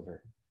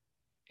Passover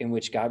in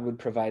which God would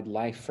provide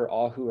life for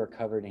all who are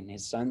covered in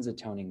his son's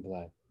atoning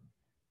blood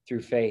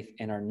through faith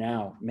and are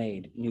now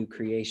made new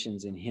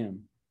creations in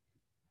him.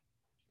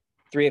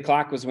 3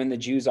 o'clock was when the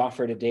Jews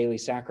offered a daily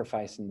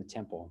sacrifice in the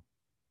temple.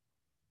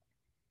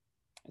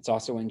 It's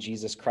also when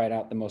Jesus cried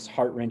out the most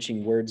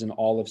heart-wrenching words in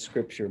all of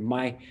Scripture,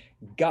 my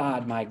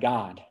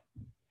God,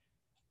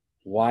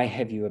 why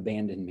have you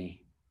abandoned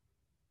me?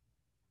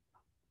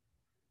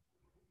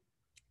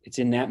 It's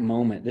in that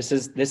moment. This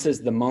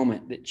is the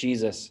moment that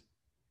Jesus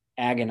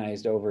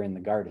agonized over in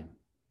the garden.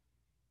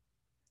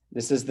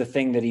 This is the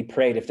thing that he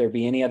prayed, if there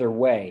be any other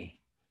way,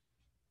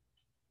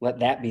 let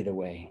that be the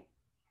way.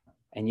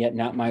 And yet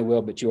not my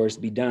will, but yours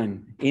be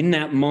done. In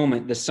that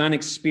moment, the Son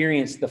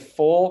experienced the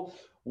full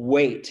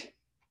weight,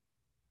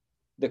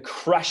 the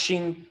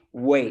crushing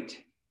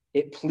weight.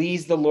 It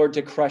pleased the Lord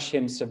to crush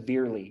him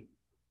severely.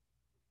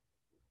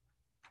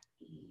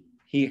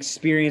 He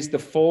experienced the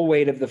full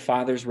weight of the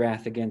Father's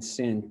wrath against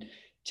sin.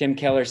 Tim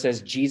Keller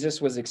says Jesus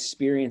was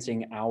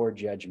experiencing our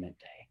judgment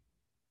day.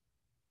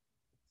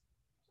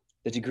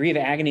 The degree of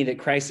agony that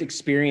Christ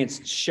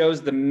experienced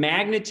shows the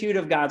magnitude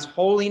of God's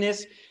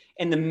holiness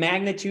and the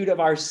magnitude of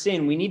our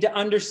sin. We need to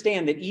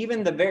understand that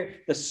even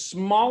the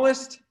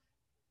smallest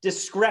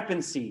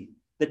discrepancy,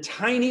 the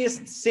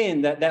tiniest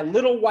sin, that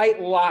little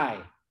white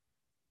lie,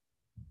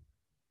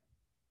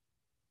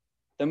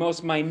 the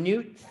most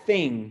minute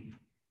thing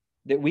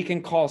that we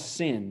can call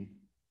sin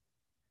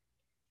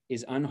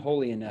is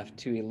unholy enough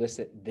to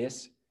elicit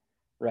this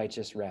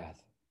righteous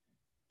wrath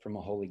from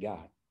a holy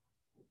God.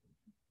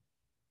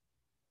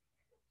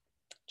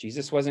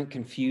 Jesus wasn't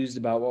confused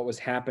about what was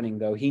happening,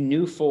 though. He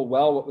knew full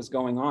well what was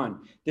going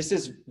on. This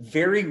is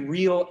very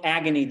real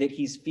agony that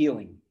he's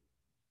feeling.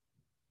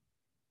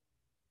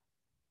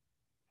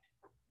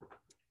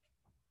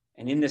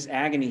 And in this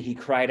agony, he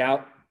cried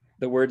out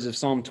the words of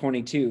Psalm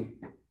 22.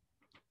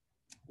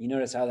 You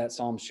notice how that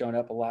psalm's shown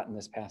up a lot in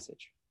this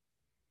passage.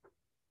 I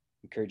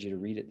encourage you to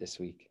read it this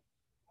week.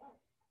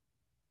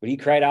 But he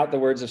cried out the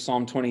words of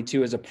Psalm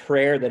 22 as a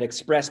prayer that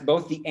expressed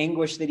both the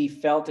anguish that he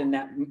felt in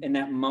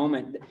that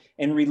moment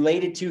and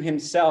related to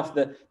himself,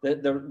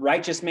 the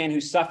righteous man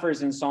who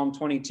suffers in Psalm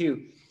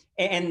 22,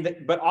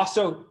 but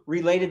also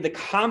related the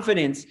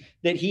confidence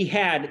that he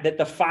had that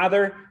the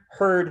Father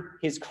heard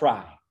his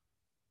cry.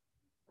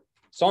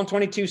 Psalm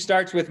 22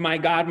 starts with, my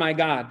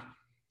God,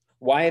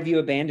 why have you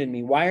abandoned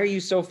me? Why are you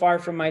so far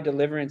from my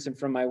deliverance and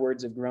from my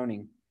words of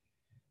groaning?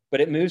 But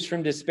it moves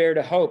from despair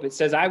to hope. It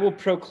says, I will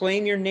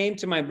proclaim your name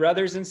to my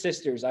brothers and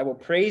sisters. I will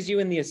praise you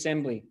in the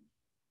assembly.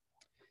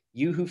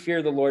 You who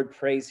fear the Lord,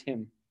 praise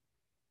him.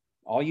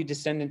 All you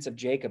descendants of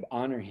Jacob,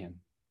 honor him.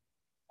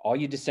 All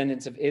you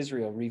descendants of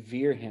Israel,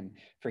 revere him.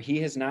 For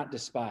he has not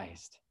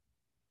despised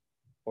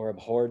or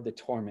abhorred the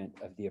torment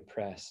of the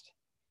oppressed.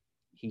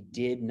 He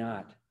did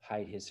not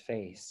hide his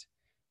face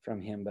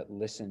from him, but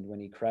listened when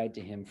he cried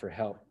to him for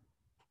help.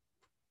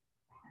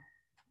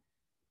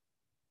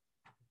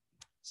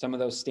 Some of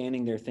those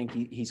standing there think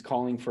he's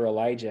calling for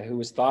Elijah, who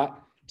was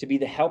thought to be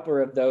the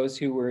helper of those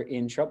who were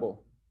in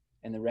trouble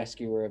and the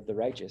rescuer of the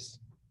righteous.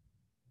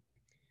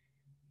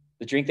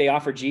 The drink they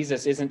offered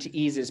Jesus isn't to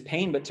ease his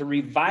pain, but to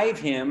revive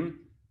him.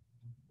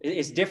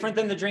 It's different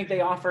than the drink they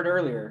offered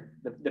earlier,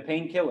 the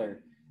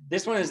painkiller.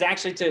 This one is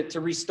actually to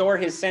restore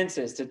his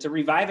senses, to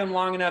revive him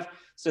long enough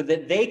so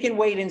that they can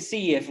wait and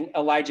see if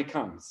Elijah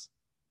comes.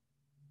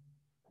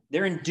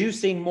 They're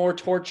inducing more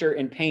torture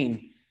and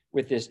pain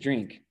with this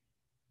drink.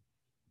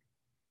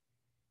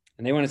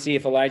 And they want to see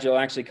if Elijah will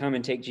actually come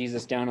and take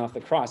Jesus down off the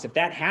cross. If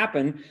that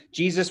happened,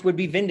 Jesus would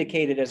be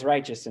vindicated as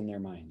righteous in their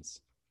minds.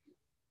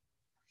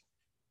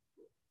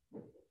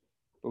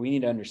 But we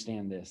need to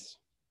understand this.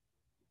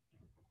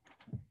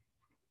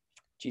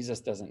 Jesus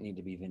doesn't need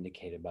to be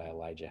vindicated by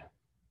Elijah.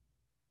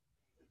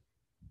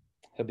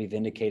 He'll be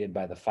vindicated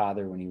by the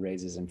Father when he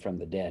raises him from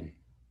the dead.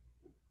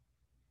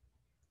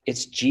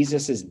 It's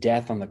Jesus'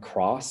 death on the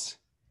cross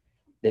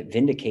that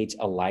vindicates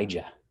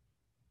Elijah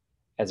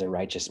as a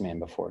righteous man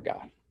before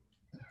God.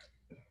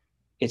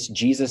 It's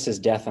Jesus'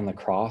 death on the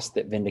cross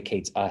that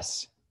vindicates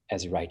us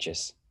as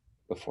righteous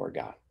before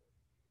God.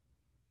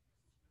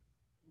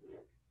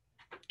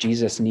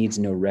 Jesus needs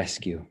no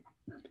rescue.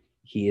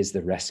 He is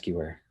the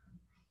rescuer.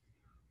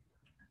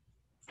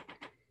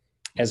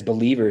 As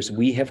believers,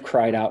 we have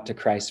cried out to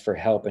Christ for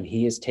help, and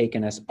he has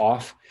taken us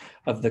off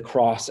of the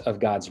cross of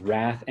God's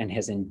wrath and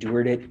has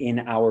endured it in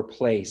our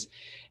place.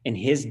 And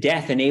his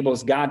death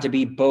enables God to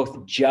be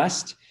both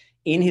just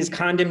in his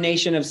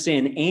condemnation of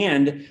sin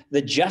and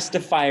the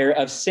justifier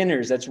of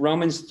sinners. That's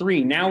Romans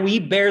 3. Now we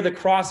bear the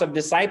cross of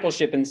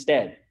discipleship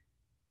instead.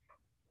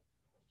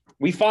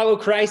 We follow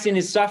Christ in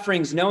his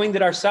sufferings, knowing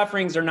that our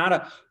sufferings are not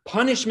a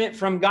punishment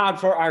from God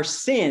for our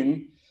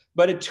sin,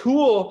 but a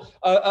tool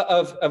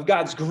of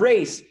God's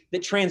grace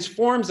that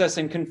transforms us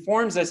and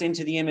conforms us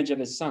into the image of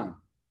his Son,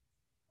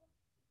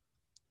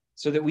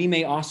 so that we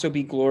may also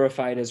be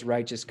glorified as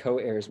righteous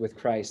co-heirs with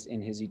Christ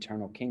in his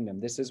eternal kingdom.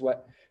 This is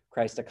what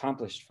Christ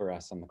accomplished for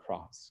us on the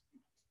cross.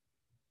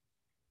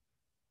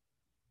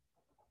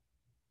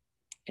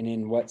 And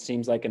in what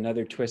seems like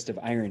another twist of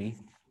irony,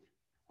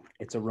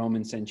 it's a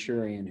Roman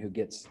centurion who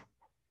gets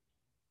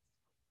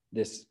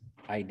this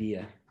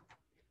idea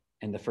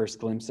and the first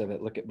glimpse of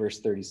it. Look at verse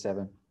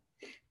 37.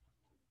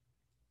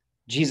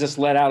 Jesus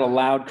let out a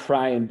loud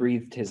cry and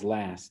breathed his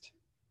last.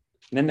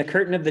 And then the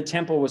curtain of the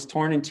temple was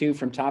torn in two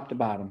from top to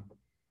bottom.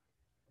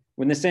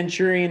 When the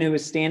centurion who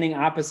was standing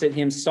opposite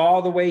him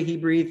saw the way he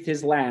breathed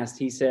his last,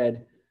 he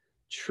said,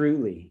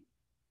 "Truly,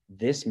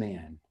 this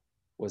man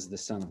was the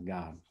Son of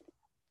God."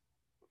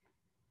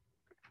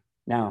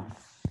 Now,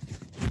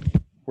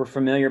 we're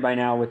familiar by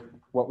now with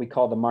what we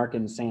call the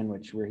Markan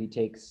sandwich, where he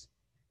takes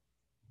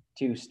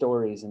two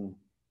stories and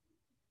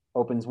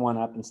opens one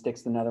up and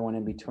sticks another one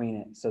in between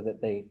it so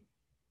that they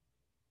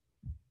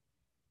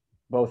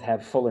both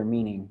have fuller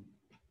meaning.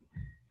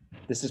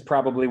 This is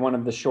probably one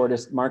of the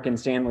shortest Markan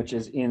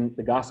sandwiches in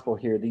the gospel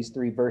here, these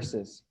three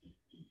verses.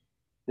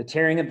 The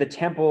tearing of the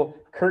temple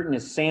curtain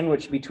is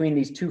sandwiched between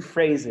these two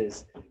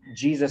phrases: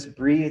 Jesus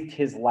breathed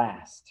his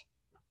last.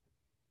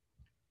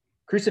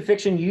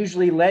 Crucifixion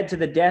usually led to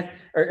the death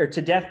or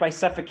to death by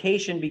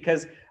suffocation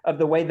because of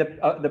the way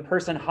the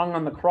person hung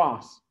on the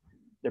cross.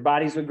 Their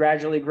bodies would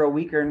gradually grow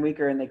weaker and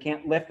weaker, and they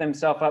can't lift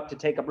themselves up to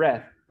take a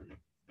breath.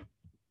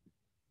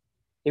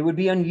 It would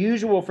be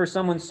unusual for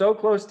someone so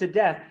close to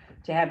death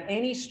to have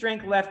any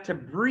strength left to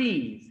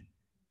breathe,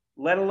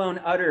 let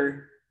alone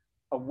utter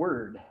a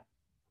word.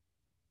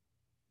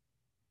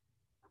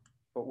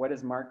 But what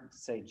does Mark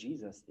say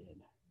Jesus did?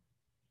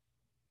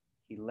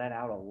 He let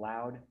out a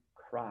loud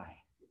cry.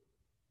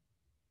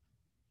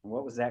 And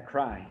what was that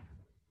cry?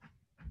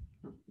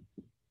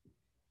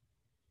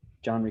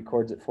 John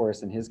records it for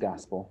us in his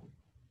gospel.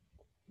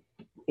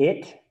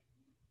 It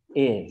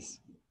is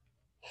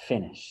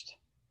finished.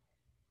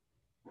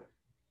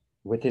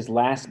 With his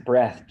last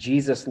breath,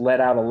 Jesus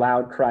let out a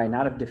loud cry,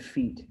 not of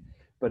defeat,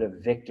 but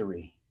of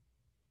victory.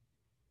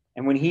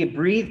 And when he had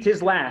breathed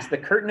his last, the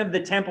curtain of the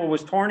temple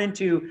was torn in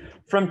two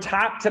from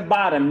top to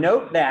bottom.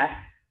 Note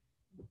that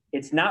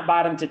it's not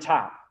bottom to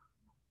top.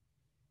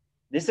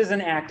 This is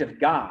an act of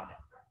God.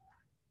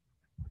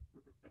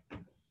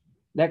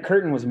 That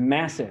curtain was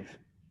massive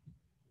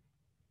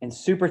and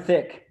super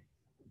thick.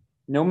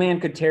 No man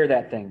could tear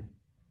that thing.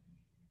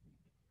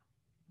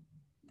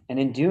 And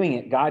in doing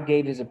it, God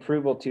gave his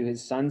approval to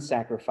his son's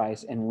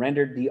sacrifice and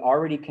rendered the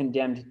already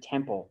condemned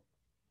temple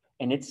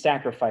and its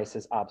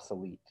sacrifices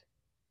obsolete.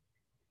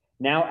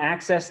 Now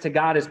access to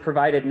God is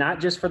provided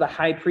not just for the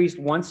high priest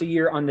once a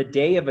year on the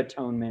Day of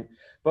Atonement,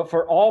 but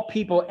for all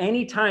people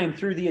anytime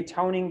through the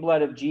atoning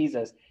blood of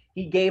Jesus.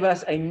 He gave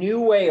us a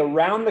new way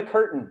around the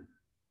curtain,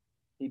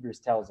 Hebrews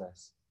tells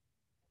us,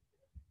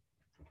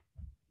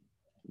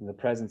 in the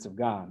presence of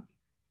God.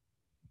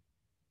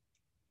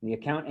 The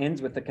account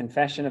ends with the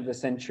confession of the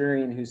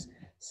centurion who's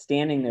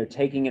standing there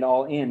taking it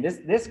all in.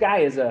 This guy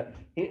is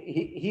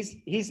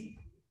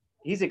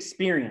he's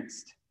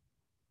experienced.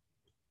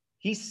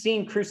 He's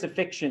seen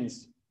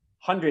crucifixions,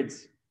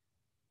 hundreds.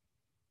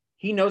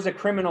 He knows a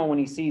criminal when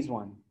he sees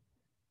one.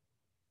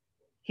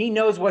 He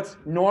knows what's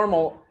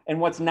normal and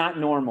what's not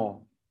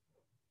normal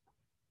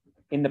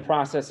in the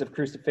process of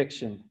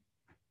crucifixion.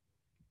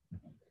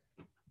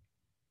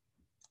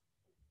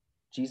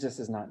 Jesus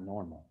is not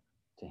normal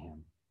to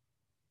him.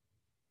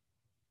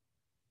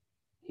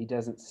 He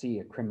doesn't see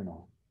a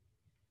criminal.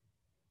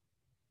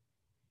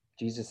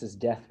 Jesus'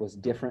 death was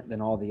different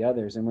than all the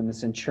others. And when the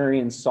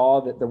centurion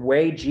saw that the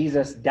way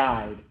Jesus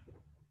died,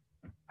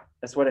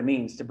 that's what it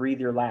means to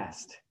breathe your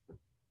last.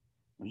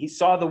 When he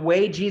saw the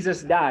way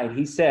Jesus died,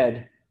 he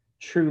said,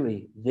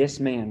 truly, this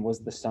man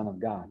was the Son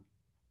of God.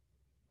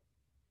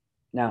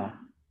 Now,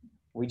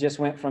 we just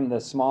went from the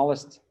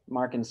smallest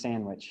Markan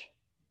sandwich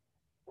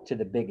to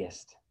the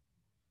biggest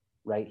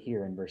right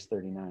here in verse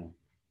 39.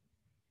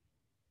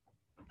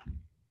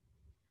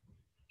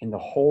 In the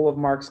whole of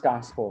Mark's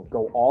gospel,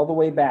 go all the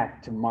way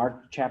back to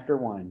Mark chapter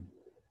 1,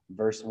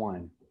 verse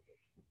 1.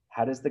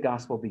 How does the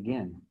gospel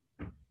begin?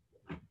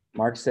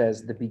 Mark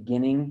says, the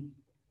beginning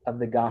of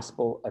the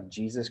gospel of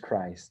Jesus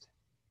Christ,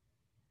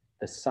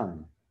 the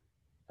Son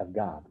of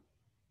God.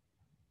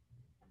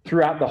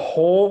 Throughout the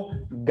whole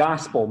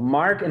gospel,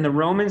 Mark and the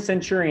Roman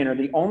centurion are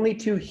the only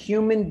two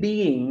human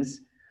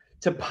beings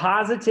to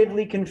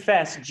positively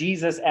confess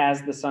Jesus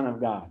as the Son of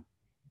God.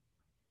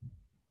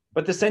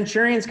 But the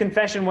centurion's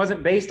confession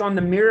wasn't based on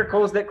the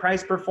miracles that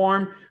Christ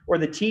performed or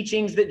the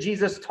teachings that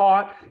Jesus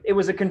taught. It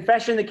was a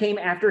confession that came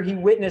after he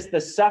witnessed the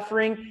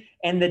suffering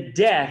and the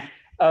death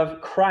of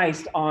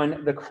Christ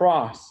on the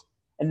cross.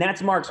 And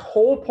that's Mark's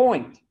whole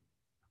point.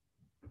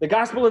 The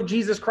gospel of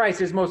Jesus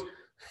Christ is most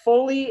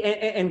fully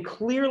and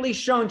clearly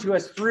shown to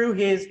us through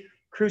his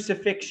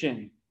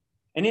crucifixion.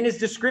 And in his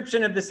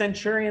description of the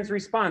centurion's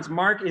response,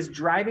 Mark is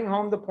driving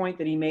home the point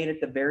that he made at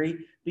the very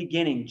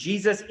beginning.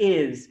 Jesus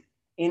is,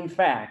 in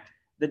fact,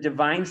 the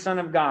divine Son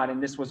of God,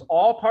 and this was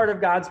all part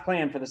of God's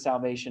plan for the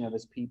salvation of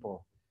his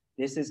people.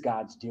 This is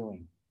God's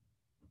doing.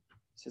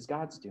 This is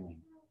God's doing.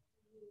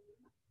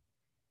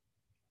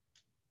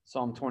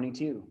 Psalm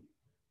 22,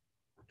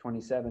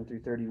 27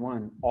 through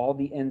 31. All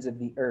the ends of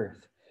the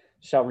earth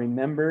shall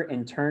remember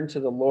and turn to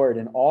the Lord,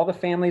 and all the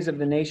families of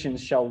the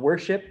nations shall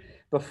worship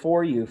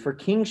before you. For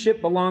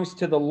kingship belongs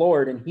to the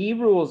Lord, and he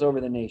rules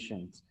over the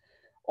nations.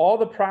 All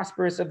the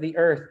prosperous of the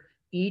earth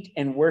eat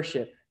and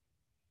worship.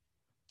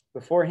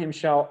 Before him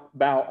shall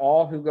bow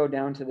all who go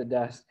down to the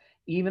dust,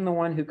 even the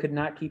one who could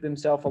not keep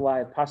himself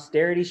alive.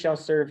 Posterity shall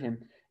serve him.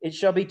 It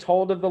shall be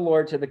told of the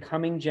Lord to the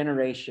coming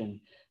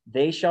generation.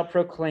 They shall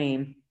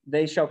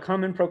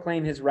come and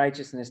proclaim his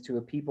righteousness to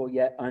a people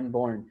yet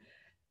unborn,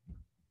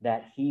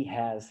 that he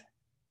has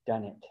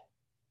done it.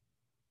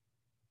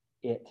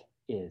 It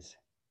is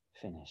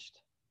finished.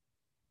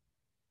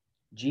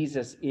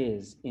 Jesus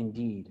is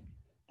indeed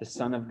the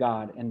Son of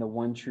God and the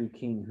one true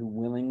King who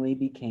willingly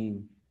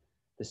became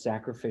the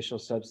sacrificial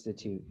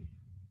substitute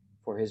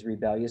for his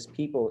rebellious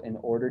people in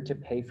order to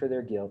pay for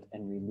their guilt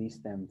and release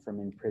them from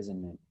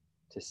imprisonment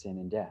to sin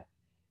and death.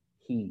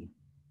 He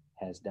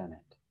has done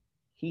it.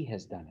 He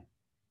has done it.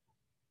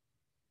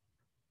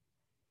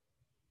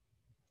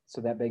 So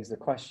that begs the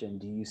question,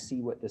 do you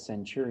see what the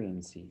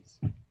centurion sees?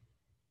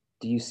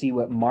 Do you see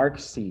what Mark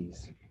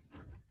sees?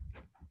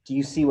 Do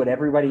you see what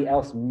everybody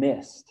else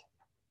missed?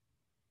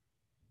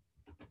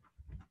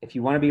 If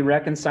you want to be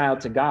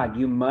reconciled to God,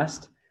 you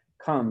must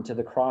come to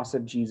the cross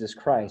of Jesus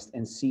Christ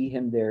and see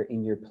him there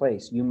in your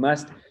place. You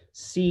must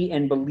see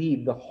and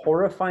believe the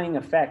horrifying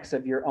effects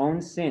of your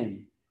own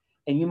sin.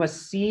 And you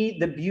must see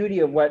the beauty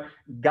of what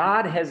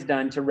God has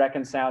done to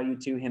reconcile you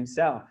to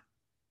himself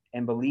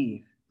and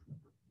believe.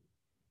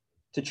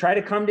 To try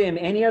to come to him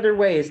any other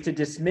way is to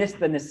dismiss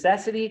the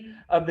necessity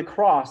of the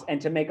cross and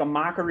to make a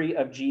mockery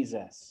of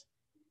Jesus.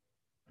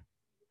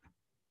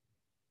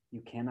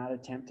 You cannot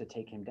attempt to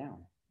take him down.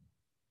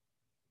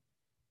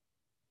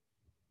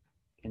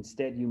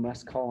 Instead, you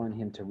must call on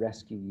him to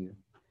rescue you.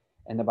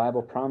 And the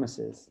Bible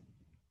promises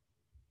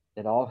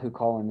that all who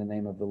call on the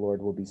name of the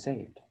Lord will be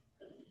saved.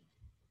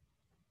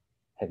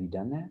 Have you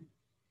done that?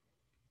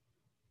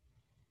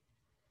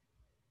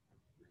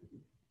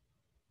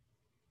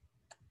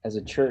 As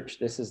a church,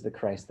 this is the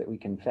Christ that we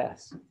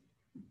confess.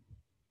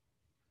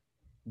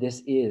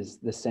 This is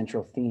the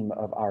central theme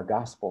of our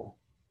gospel.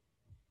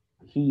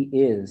 He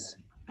is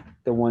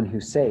the one who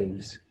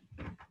saves.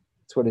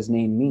 That's what his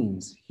name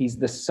means. He's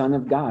the Son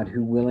of God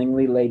who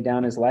willingly laid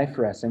down his life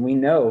for us. And we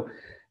know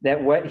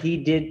that what he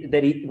did,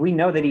 we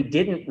know that he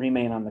didn't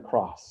remain on the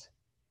cross,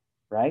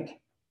 right?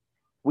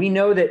 We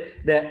know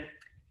that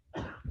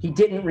he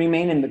didn't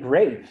remain in the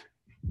grave.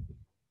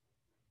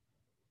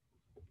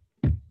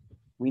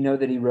 We know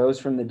that he rose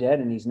from the dead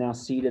and he's now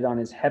seated on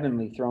his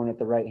heavenly throne at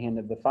the right hand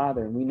of the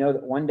Father. And we know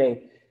that one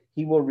day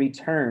he will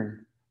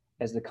return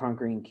as the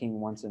conquering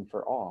king once and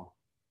for all.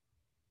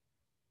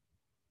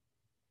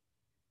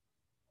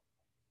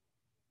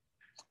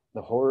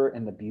 The horror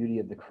and the beauty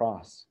of the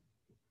cross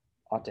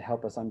ought to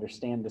help us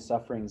understand the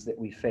sufferings that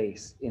we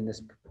face in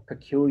this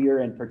peculiar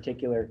and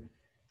particular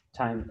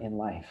time in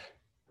life.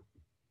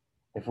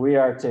 If we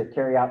are to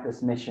carry out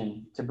this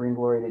mission to bring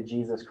glory to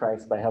Jesus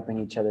Christ by helping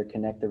each other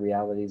connect the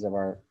realities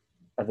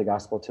of the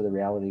gospel to the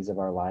realities of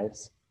our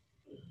lives,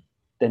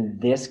 then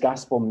this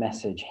gospel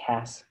message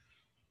has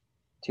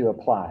to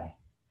apply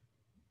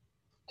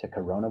to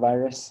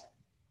coronavirus,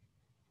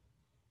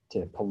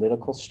 to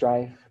political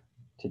strife,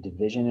 to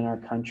division in our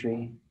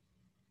country,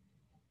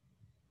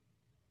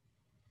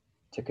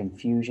 to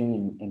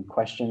confusion and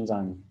questions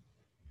on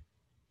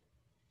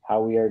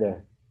how we are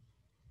to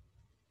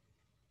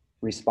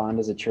respond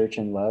as a church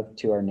in love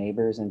to our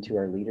neighbors and to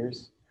our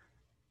leaders.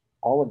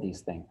 All of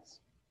these things.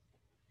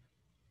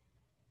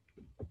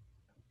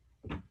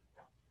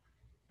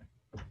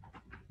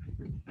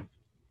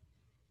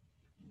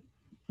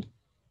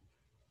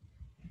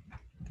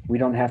 We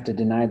don't have to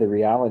deny the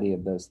reality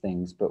of those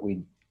things, but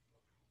we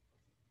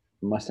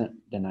mustn't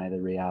deny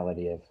the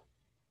reality of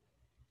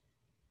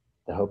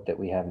the hope that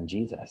we have in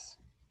Jesus.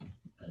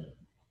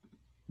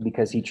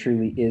 Because he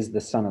truly is the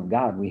Son of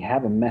God. We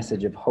have a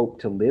message of hope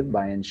to live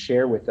by and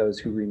share with those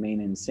who remain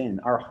in sin.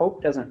 Our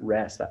hope doesn't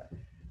rest.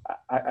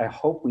 I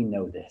hope we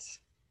know this.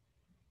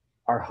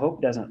 Our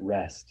hope doesn't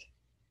rest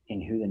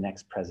in who the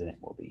next president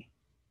will be.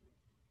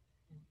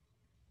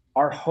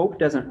 Our hope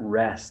doesn't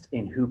rest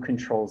in who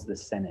controls the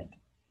Senate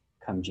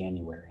come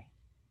January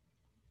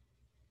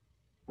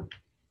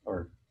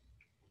or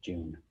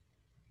June,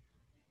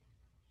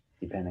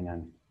 depending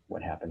on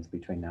what happens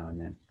between now and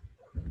then.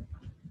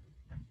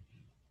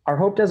 Our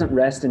hope doesn't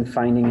rest in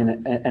finding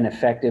an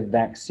effective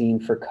vaccine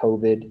for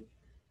COVID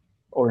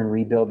or in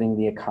rebuilding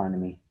the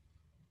economy.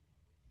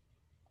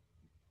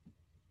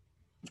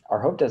 Our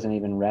hope doesn't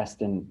even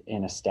rest in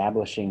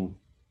establishing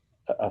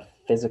a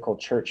physical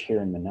church here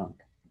in Minonk.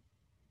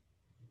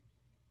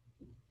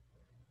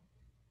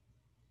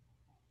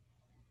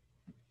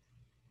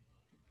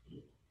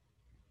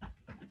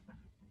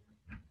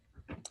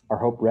 Our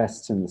hope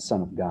rests in the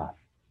Son of God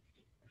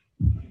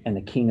and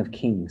the King of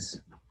Kings,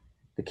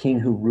 the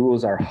King who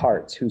rules our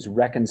hearts, who's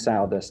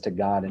reconciled us to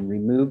God and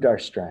removed our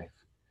strife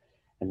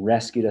and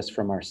rescued us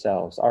from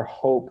ourselves. Our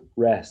hope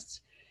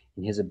rests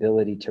in his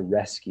ability to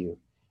rescue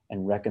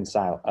and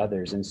reconcile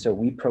others. And so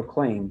we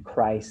proclaim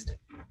Christ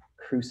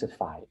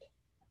crucified.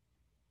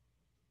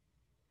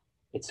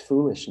 It's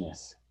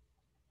foolishness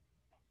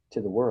to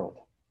the world,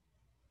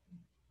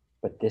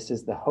 but this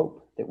is the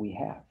hope that we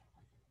have.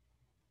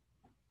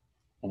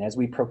 And as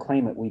we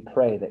proclaim it, we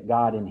pray that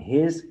God in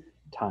his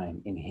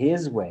time, in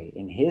his way,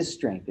 in his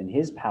strength, in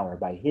his power,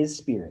 by his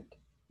Spirit,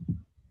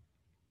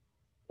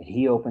 that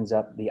he opens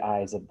up the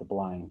eyes of the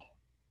blind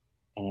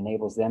and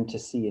enables them to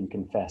see and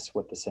confess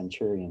what the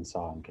centurion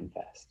saw and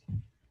confessed.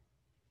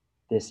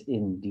 This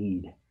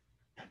indeed,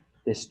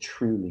 this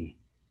truly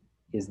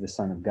is the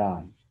Son of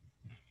God.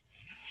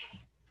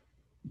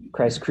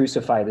 Christ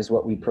crucified is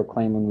what we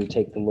proclaim when we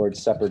take the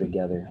Lord's Supper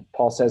together.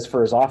 Paul says,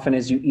 for as often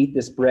as you eat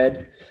this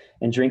bread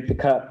and drink the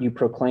cup, you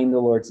proclaim the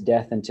Lord's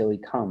death until he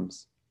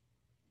comes.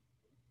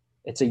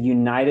 It's a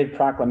united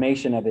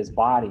proclamation of his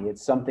body.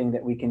 It's something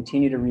that we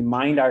continue to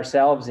remind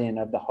ourselves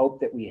of the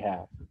hope that we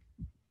have.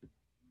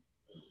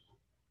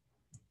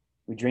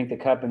 We drink the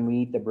cup and we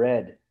eat the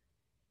bread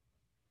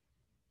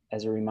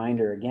as a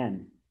reminder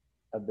again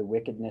of the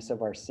wickedness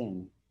of our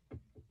sin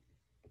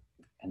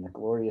and the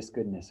glorious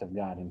goodness of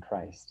God in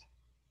Christ,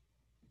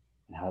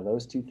 and how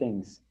those two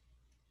things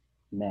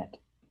met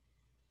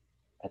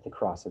at the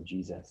cross of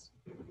Jesus.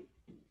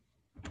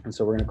 And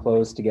so we're going to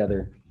close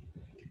together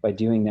by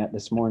doing that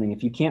this morning.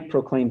 If you can't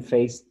proclaim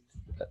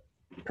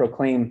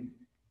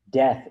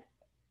death,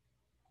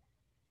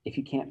 if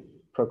you can't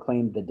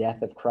proclaim the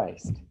death of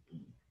Christ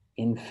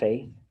in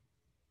faith,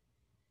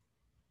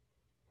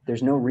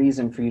 there's no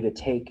reason for you to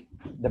take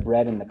the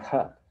bread and the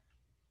cup.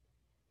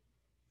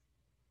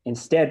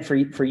 Instead, for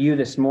you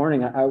this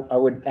morning, I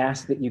would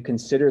ask that you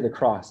consider the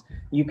cross.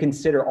 You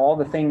consider all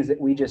the things that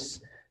we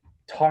just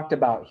talked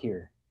about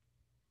here.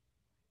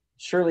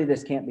 Surely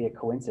this can't be a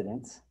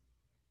coincidence.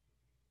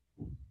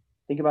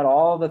 Think about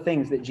all the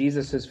things that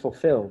Jesus has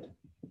fulfilled.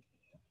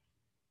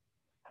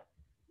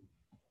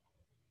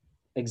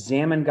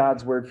 Examine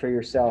God's word for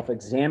yourself.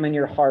 Examine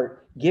your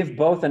heart. Give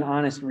both an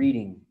honest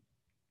reading.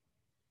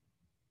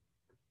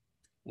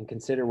 And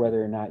consider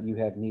whether or not you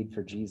have need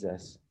for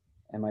Jesus.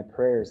 And my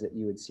prayer is that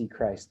you would see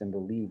Christ and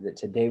believe that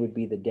today would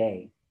be the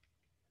day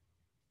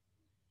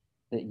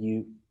that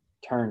you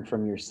turn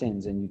from your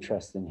sins and you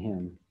trust in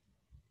him.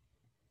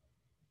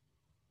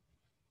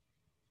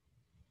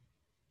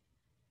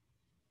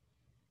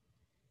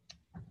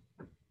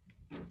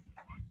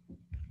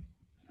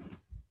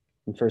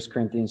 In 1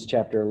 Corinthians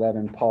chapter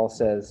 11, Paul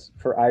says,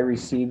 for I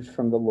received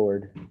from the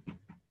Lord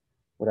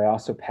what I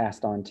also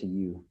passed on to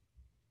you.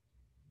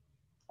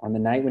 On the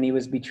night when he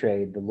was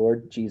betrayed, the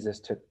Lord Jesus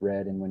took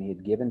bread, and when he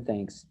had given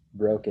thanks,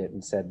 broke it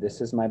and said,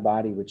 this is my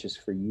body, which is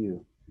for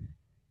you.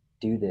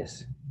 Do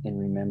this in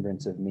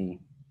remembrance of me.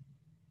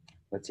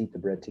 Let's eat the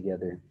bread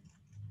together.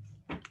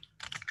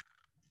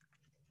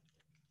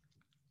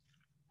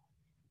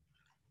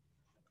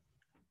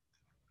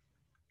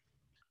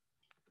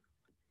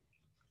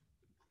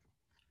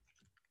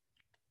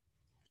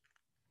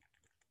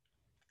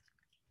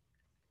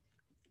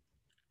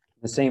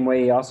 The same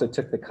way he also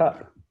took the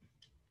cup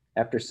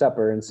after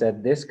supper and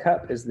said, this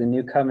cup is the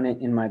new covenant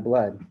in my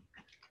blood.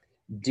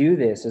 Do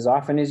this as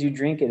often as you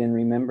drink it in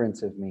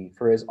remembrance of me.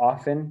 For as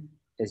often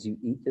as you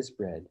eat this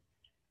bread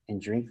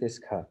and drink this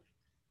cup,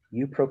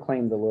 you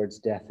proclaim the Lord's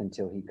death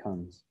until he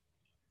comes.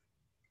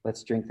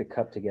 Let's drink the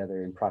cup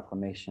together in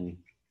proclamation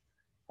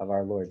of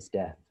our Lord's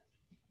death.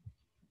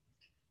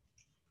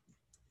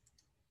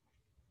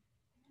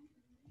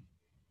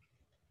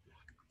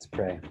 Let's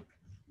pray.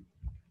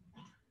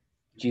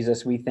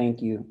 Jesus, we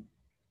thank you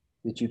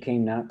that you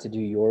came not to do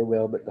your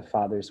will, but the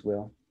Father's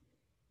will.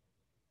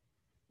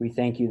 We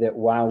thank you that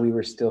while we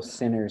were still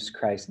sinners,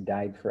 Christ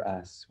died for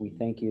us. We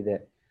thank you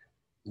that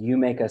you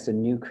make us a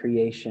new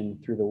creation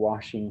through the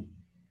washing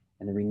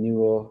and the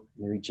renewal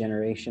and the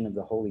regeneration of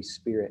the Holy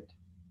Spirit,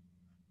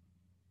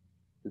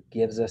 who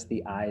gives us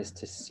the eyes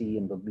to see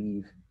and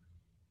believe.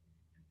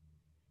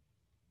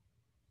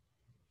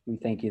 We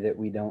thank you that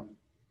we don't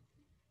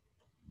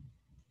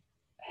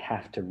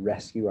have to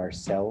rescue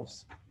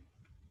ourselves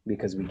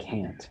because we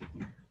can't.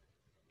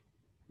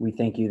 We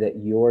thank you that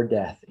your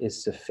death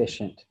is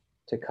sufficient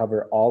to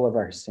cover all of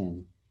our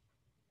sin,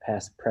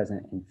 past,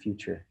 present, and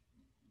future.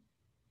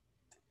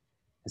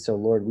 And so,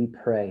 Lord, we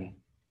pray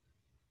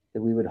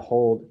that we would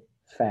hold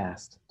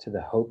fast to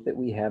the hope that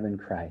we have in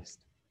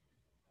Christ,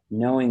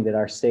 knowing that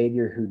our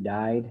Savior who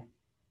died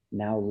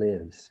now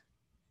lives,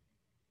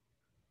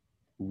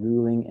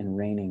 ruling and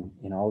reigning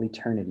in all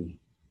eternity.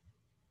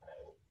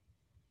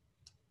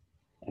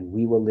 And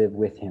we will live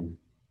with him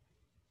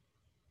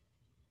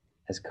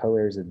as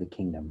co-heirs of the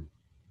kingdom.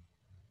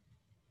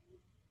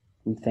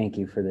 We thank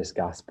you for this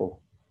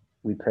gospel.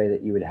 We pray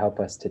that you would help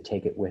us to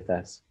take it with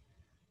us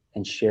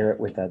and share it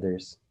with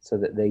others so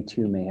that they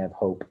too may have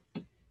hope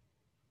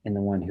in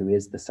the one who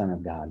is the Son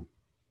of God.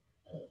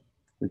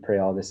 We pray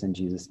all this in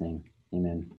Jesus' name. Amen.